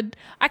that. covered.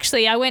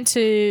 Actually, I went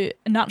to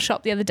a nut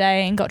shop the other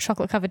day and got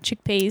chocolate covered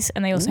chickpeas,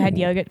 and they also had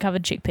yogurt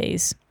covered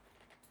chickpeas.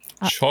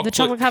 Chocolate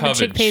chocolate-covered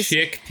covered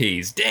chickpeas.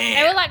 chickpeas. They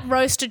Damn. were like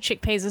roasted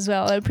chickpeas as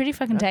well. They were pretty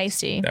fucking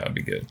tasty. That would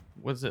be good.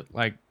 Was it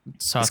like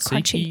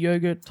crunchy. tzatziki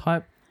yogurt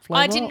type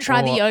flavour? I didn't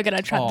try the or- yogurt.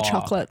 I tried the Oh,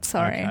 chocolate.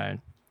 Sorry, okay.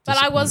 but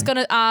I was Disappointing.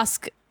 going to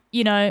ask.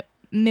 You know,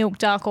 milk,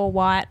 dark or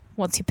white?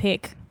 What's your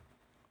pick?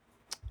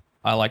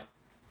 I like.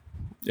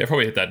 Yeah,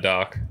 probably hit that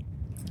dark.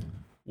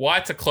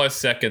 White's a close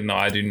second, though.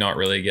 I do not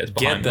really get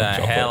behind Get the milk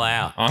chocolate. hell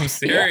out. I'm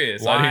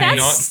serious. Why? I do That's-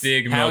 not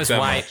dig How milk is that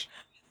white? much.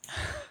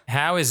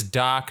 How is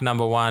dark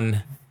number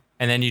one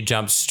and then you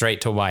jump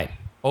straight to white?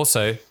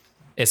 Also,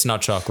 it's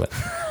not chocolate.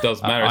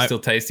 Doesn't matter. It's I- still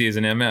tasty as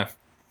an MF.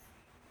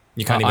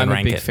 You can't even I'm a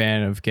rank big it.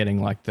 fan of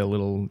getting like the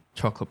little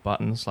chocolate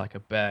buttons, like a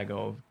bag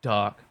of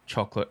dark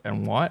chocolate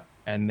and white,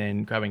 and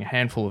then grabbing a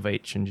handful of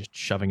each and just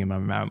shoving them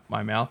in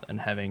my mouth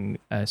and having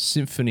a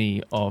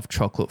symphony of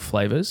chocolate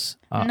flavors.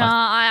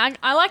 I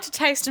like to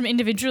taste them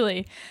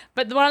individually,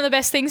 but one of the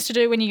best things to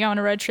do when you go on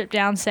a road trip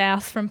down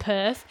south from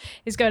Perth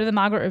is go to the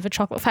Margaret River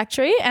Chocolate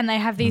Factory, and they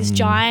have these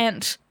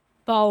giant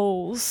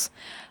bowls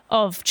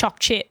of choc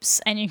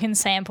chips, and you can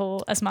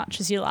sample as much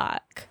as you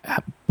like.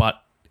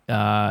 But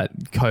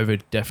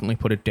COVID definitely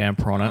put a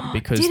damper on it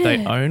because Did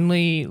they it?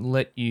 only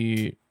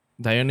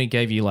they only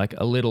gave you like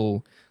a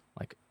little,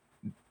 like,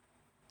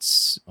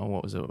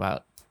 what was it,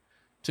 about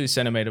 2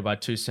 centimeter by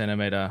 2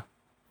 centimeter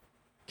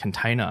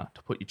container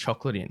to put your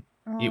chocolate in.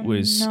 It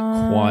was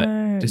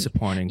quite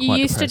disappointing. You Quite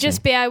used to depressing.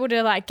 just be able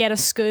to like get a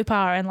scooper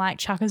and like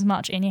chuck as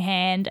much in your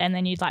hand, and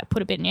then you'd like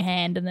put a bit in your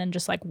hand, and then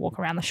just like walk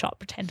around the shop,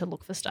 pretend to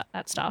look for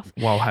that stuff,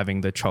 while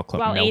having the chocolate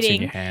while melt in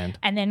eating, your hand.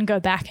 and then go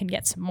back and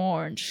get some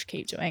more and just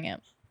keep doing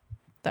it.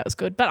 That was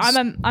good. But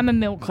I'm a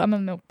milk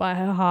by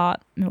her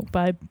heart, milk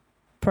by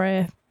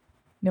prayer,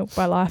 milk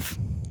by life,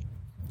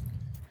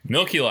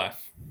 Milky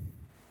Life.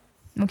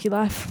 milky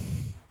life.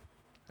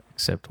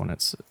 Except when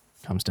it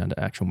comes down to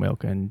actual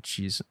milk and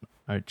she's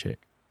no chick.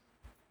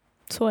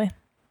 Soy.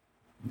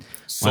 My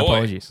Soy.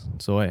 apologies.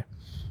 Soy.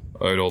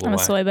 Owed all the I'm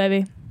way. a soy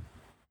baby.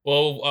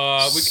 Well,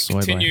 we Soy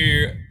can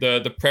continue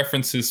the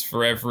preferences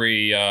for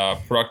every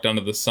product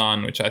under the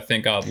sun, which I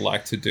think I'd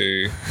like to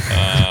do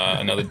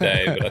another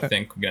day, but I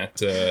think we're going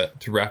to have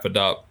to wrap it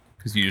up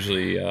because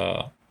usually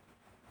I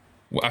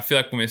feel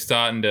like when we're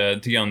starting to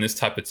get on this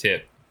type of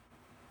tip,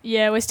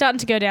 Yeah, we're starting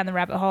to go down the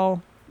rabbit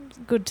hole. It's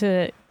good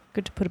to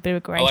put a bit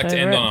of grace I like to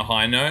over end it. on a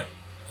high note,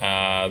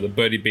 the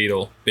Birdie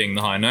Beetle being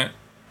the high note.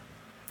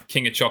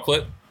 King of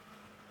chocolate.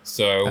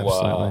 So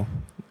Absolutely.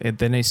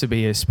 There needs to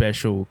be a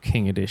special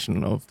King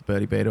edition of the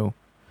Birdie Beetle.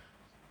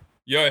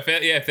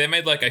 if they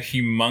made like a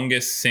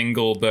humongous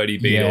single Birdie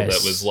Beetle Yes.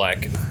 that was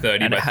like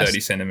 30 And by it has- 30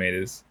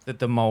 centimeters. That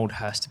the mold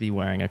has to be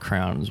wearing a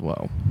crown as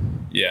well.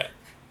 Yeah.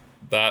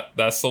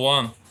 That's the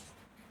one.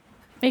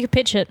 You could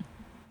pitch it.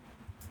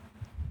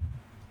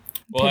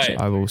 Well, Pitch hey,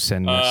 it. I will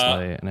send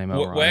Nestle an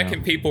email right where now.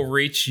 can people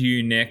reach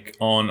you, Nick,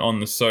 on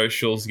the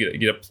socials?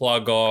 Get a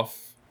plug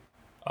off.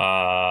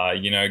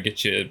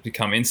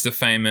 Become Insta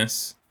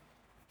famous.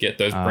 Get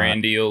those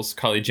brand deals.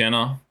 Kylie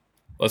Jenner.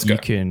 Let's go. You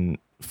can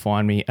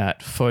find me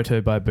at Photo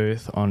by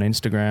Booth on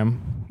Instagram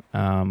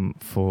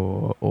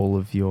for all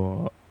of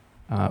your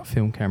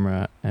film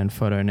camera and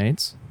photo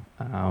needs.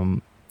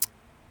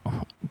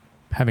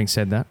 Having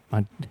said that,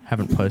 I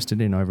haven't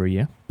posted in over a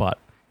year, but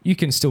you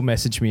can still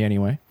message me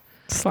anyway.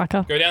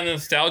 Slacker. Go down the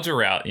nostalgia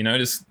route.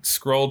 Just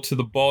scroll to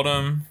the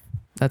bottom.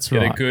 That's Get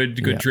right. a good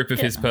Yeah. drip of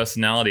his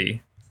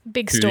personality.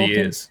 Big Who he stalking.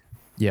 is.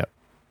 Yep.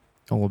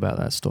 All about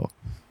that stock.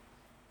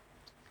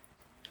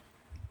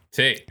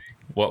 T.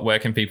 Where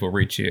can people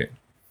reach you?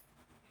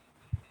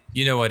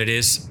 You know what it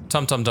is.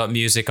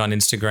 TomTom.music on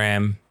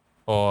Instagram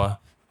or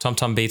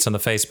TomTom Beats on the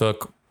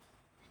Facebook.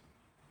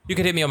 You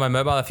can hit me on my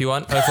mobile if you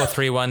want.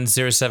 0431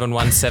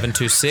 071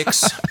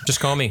 726. Just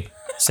call me.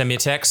 Send me a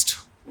text.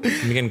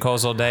 I'm getting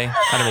calls all day.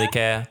 I don't really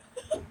care.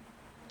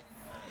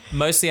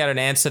 Mostly I don't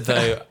answer,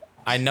 though.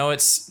 I know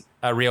it's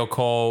a real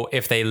call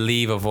if they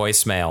leave a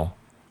voicemail.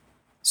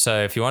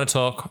 So if you want to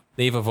talk,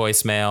 leave a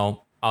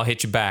voicemail. I'll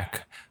hit you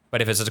back.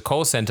 But if it's at a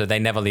call center, they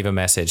never leave a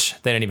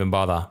message. They don't even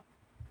bother.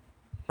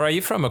 Bro,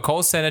 you from a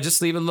call center?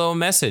 Just leave a little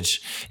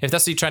message. If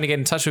that's what you're trying to get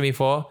in touch with me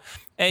for.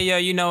 Hey, yo,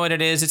 you know what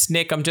it is. It's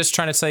Nick. I'm just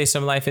trying to sell you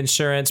some life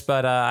insurance,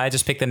 but I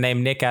just picked the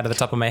name Nick out of the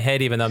top of my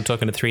head, even though I'm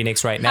talking to 3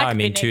 Nicks right now. I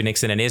mean, 2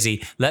 Nicks and an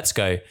Izzy. Let's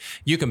go.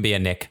 You can be a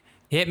Nick.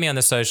 Hit me on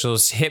the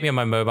socials. Hit me on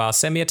my mobile.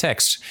 Send me a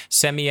text.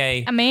 Send me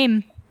a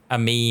meme. A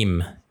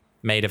meme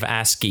made of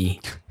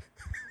ASCII.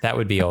 That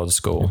would be old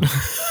school.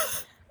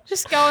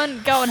 Just going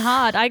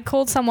hard. I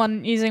called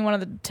someone using one of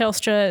the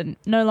Telstra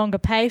no longer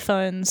pay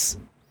phones.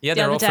 Yeah,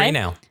 they're all free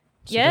now.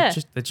 So Yeah.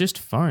 they're just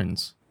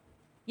phones.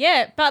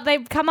 Yeah, but they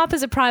come up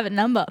as a private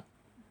number.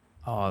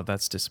 Oh,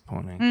 that's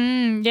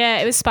disappointing. Yeah,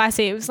 it was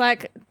spicy. It was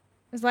like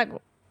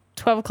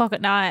 12 o'clock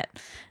at night,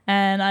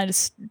 and I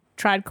just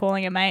tried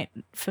calling a mate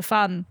for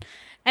fun.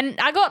 And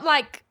I got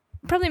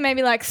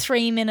maybe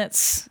 3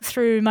 minutes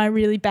through my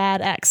really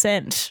bad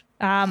accent,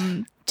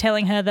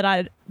 telling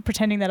her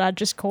pretending that I'd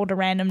just called a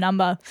random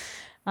number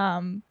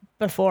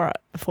before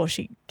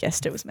she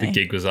guessed it was me. The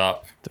gig was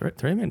up.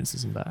 3 minutes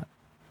isn't bad.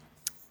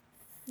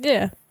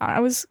 Yeah,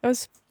 I was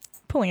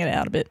pulling it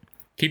out a bit.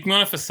 Keeping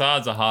on a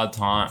facade's a hard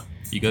time.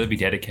 You got to be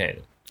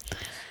dedicated.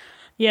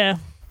 Yeah.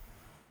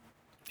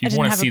 If you didn't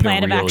want to have a see the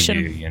plan of real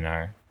action. you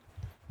know.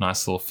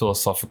 Nice little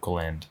philosophical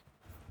end.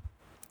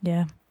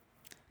 Yeah.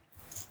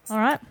 All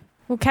right.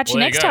 We'll catch you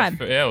Well, there next go. time.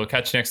 Yeah, we'll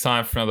catch you next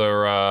time for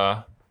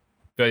another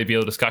Billy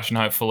Beal discussion,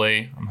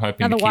 hopefully. I'm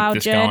hoping Another to keep wild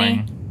this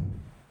journey.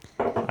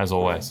 going. As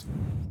always.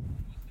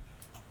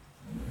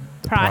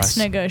 Price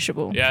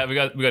negotiable. Yeah, we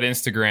got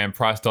Instagram,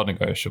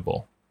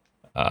 price.negotiable.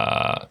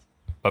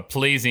 But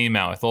please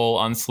email with all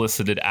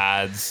unsolicited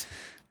ads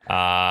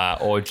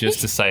or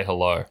just to say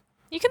hello.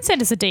 You can send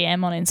us a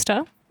DM on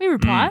Insta. We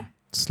reply.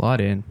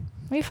 Slide in.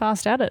 We're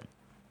fast at it.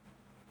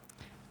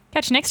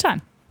 Catch you next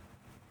time.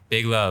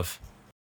 Big love.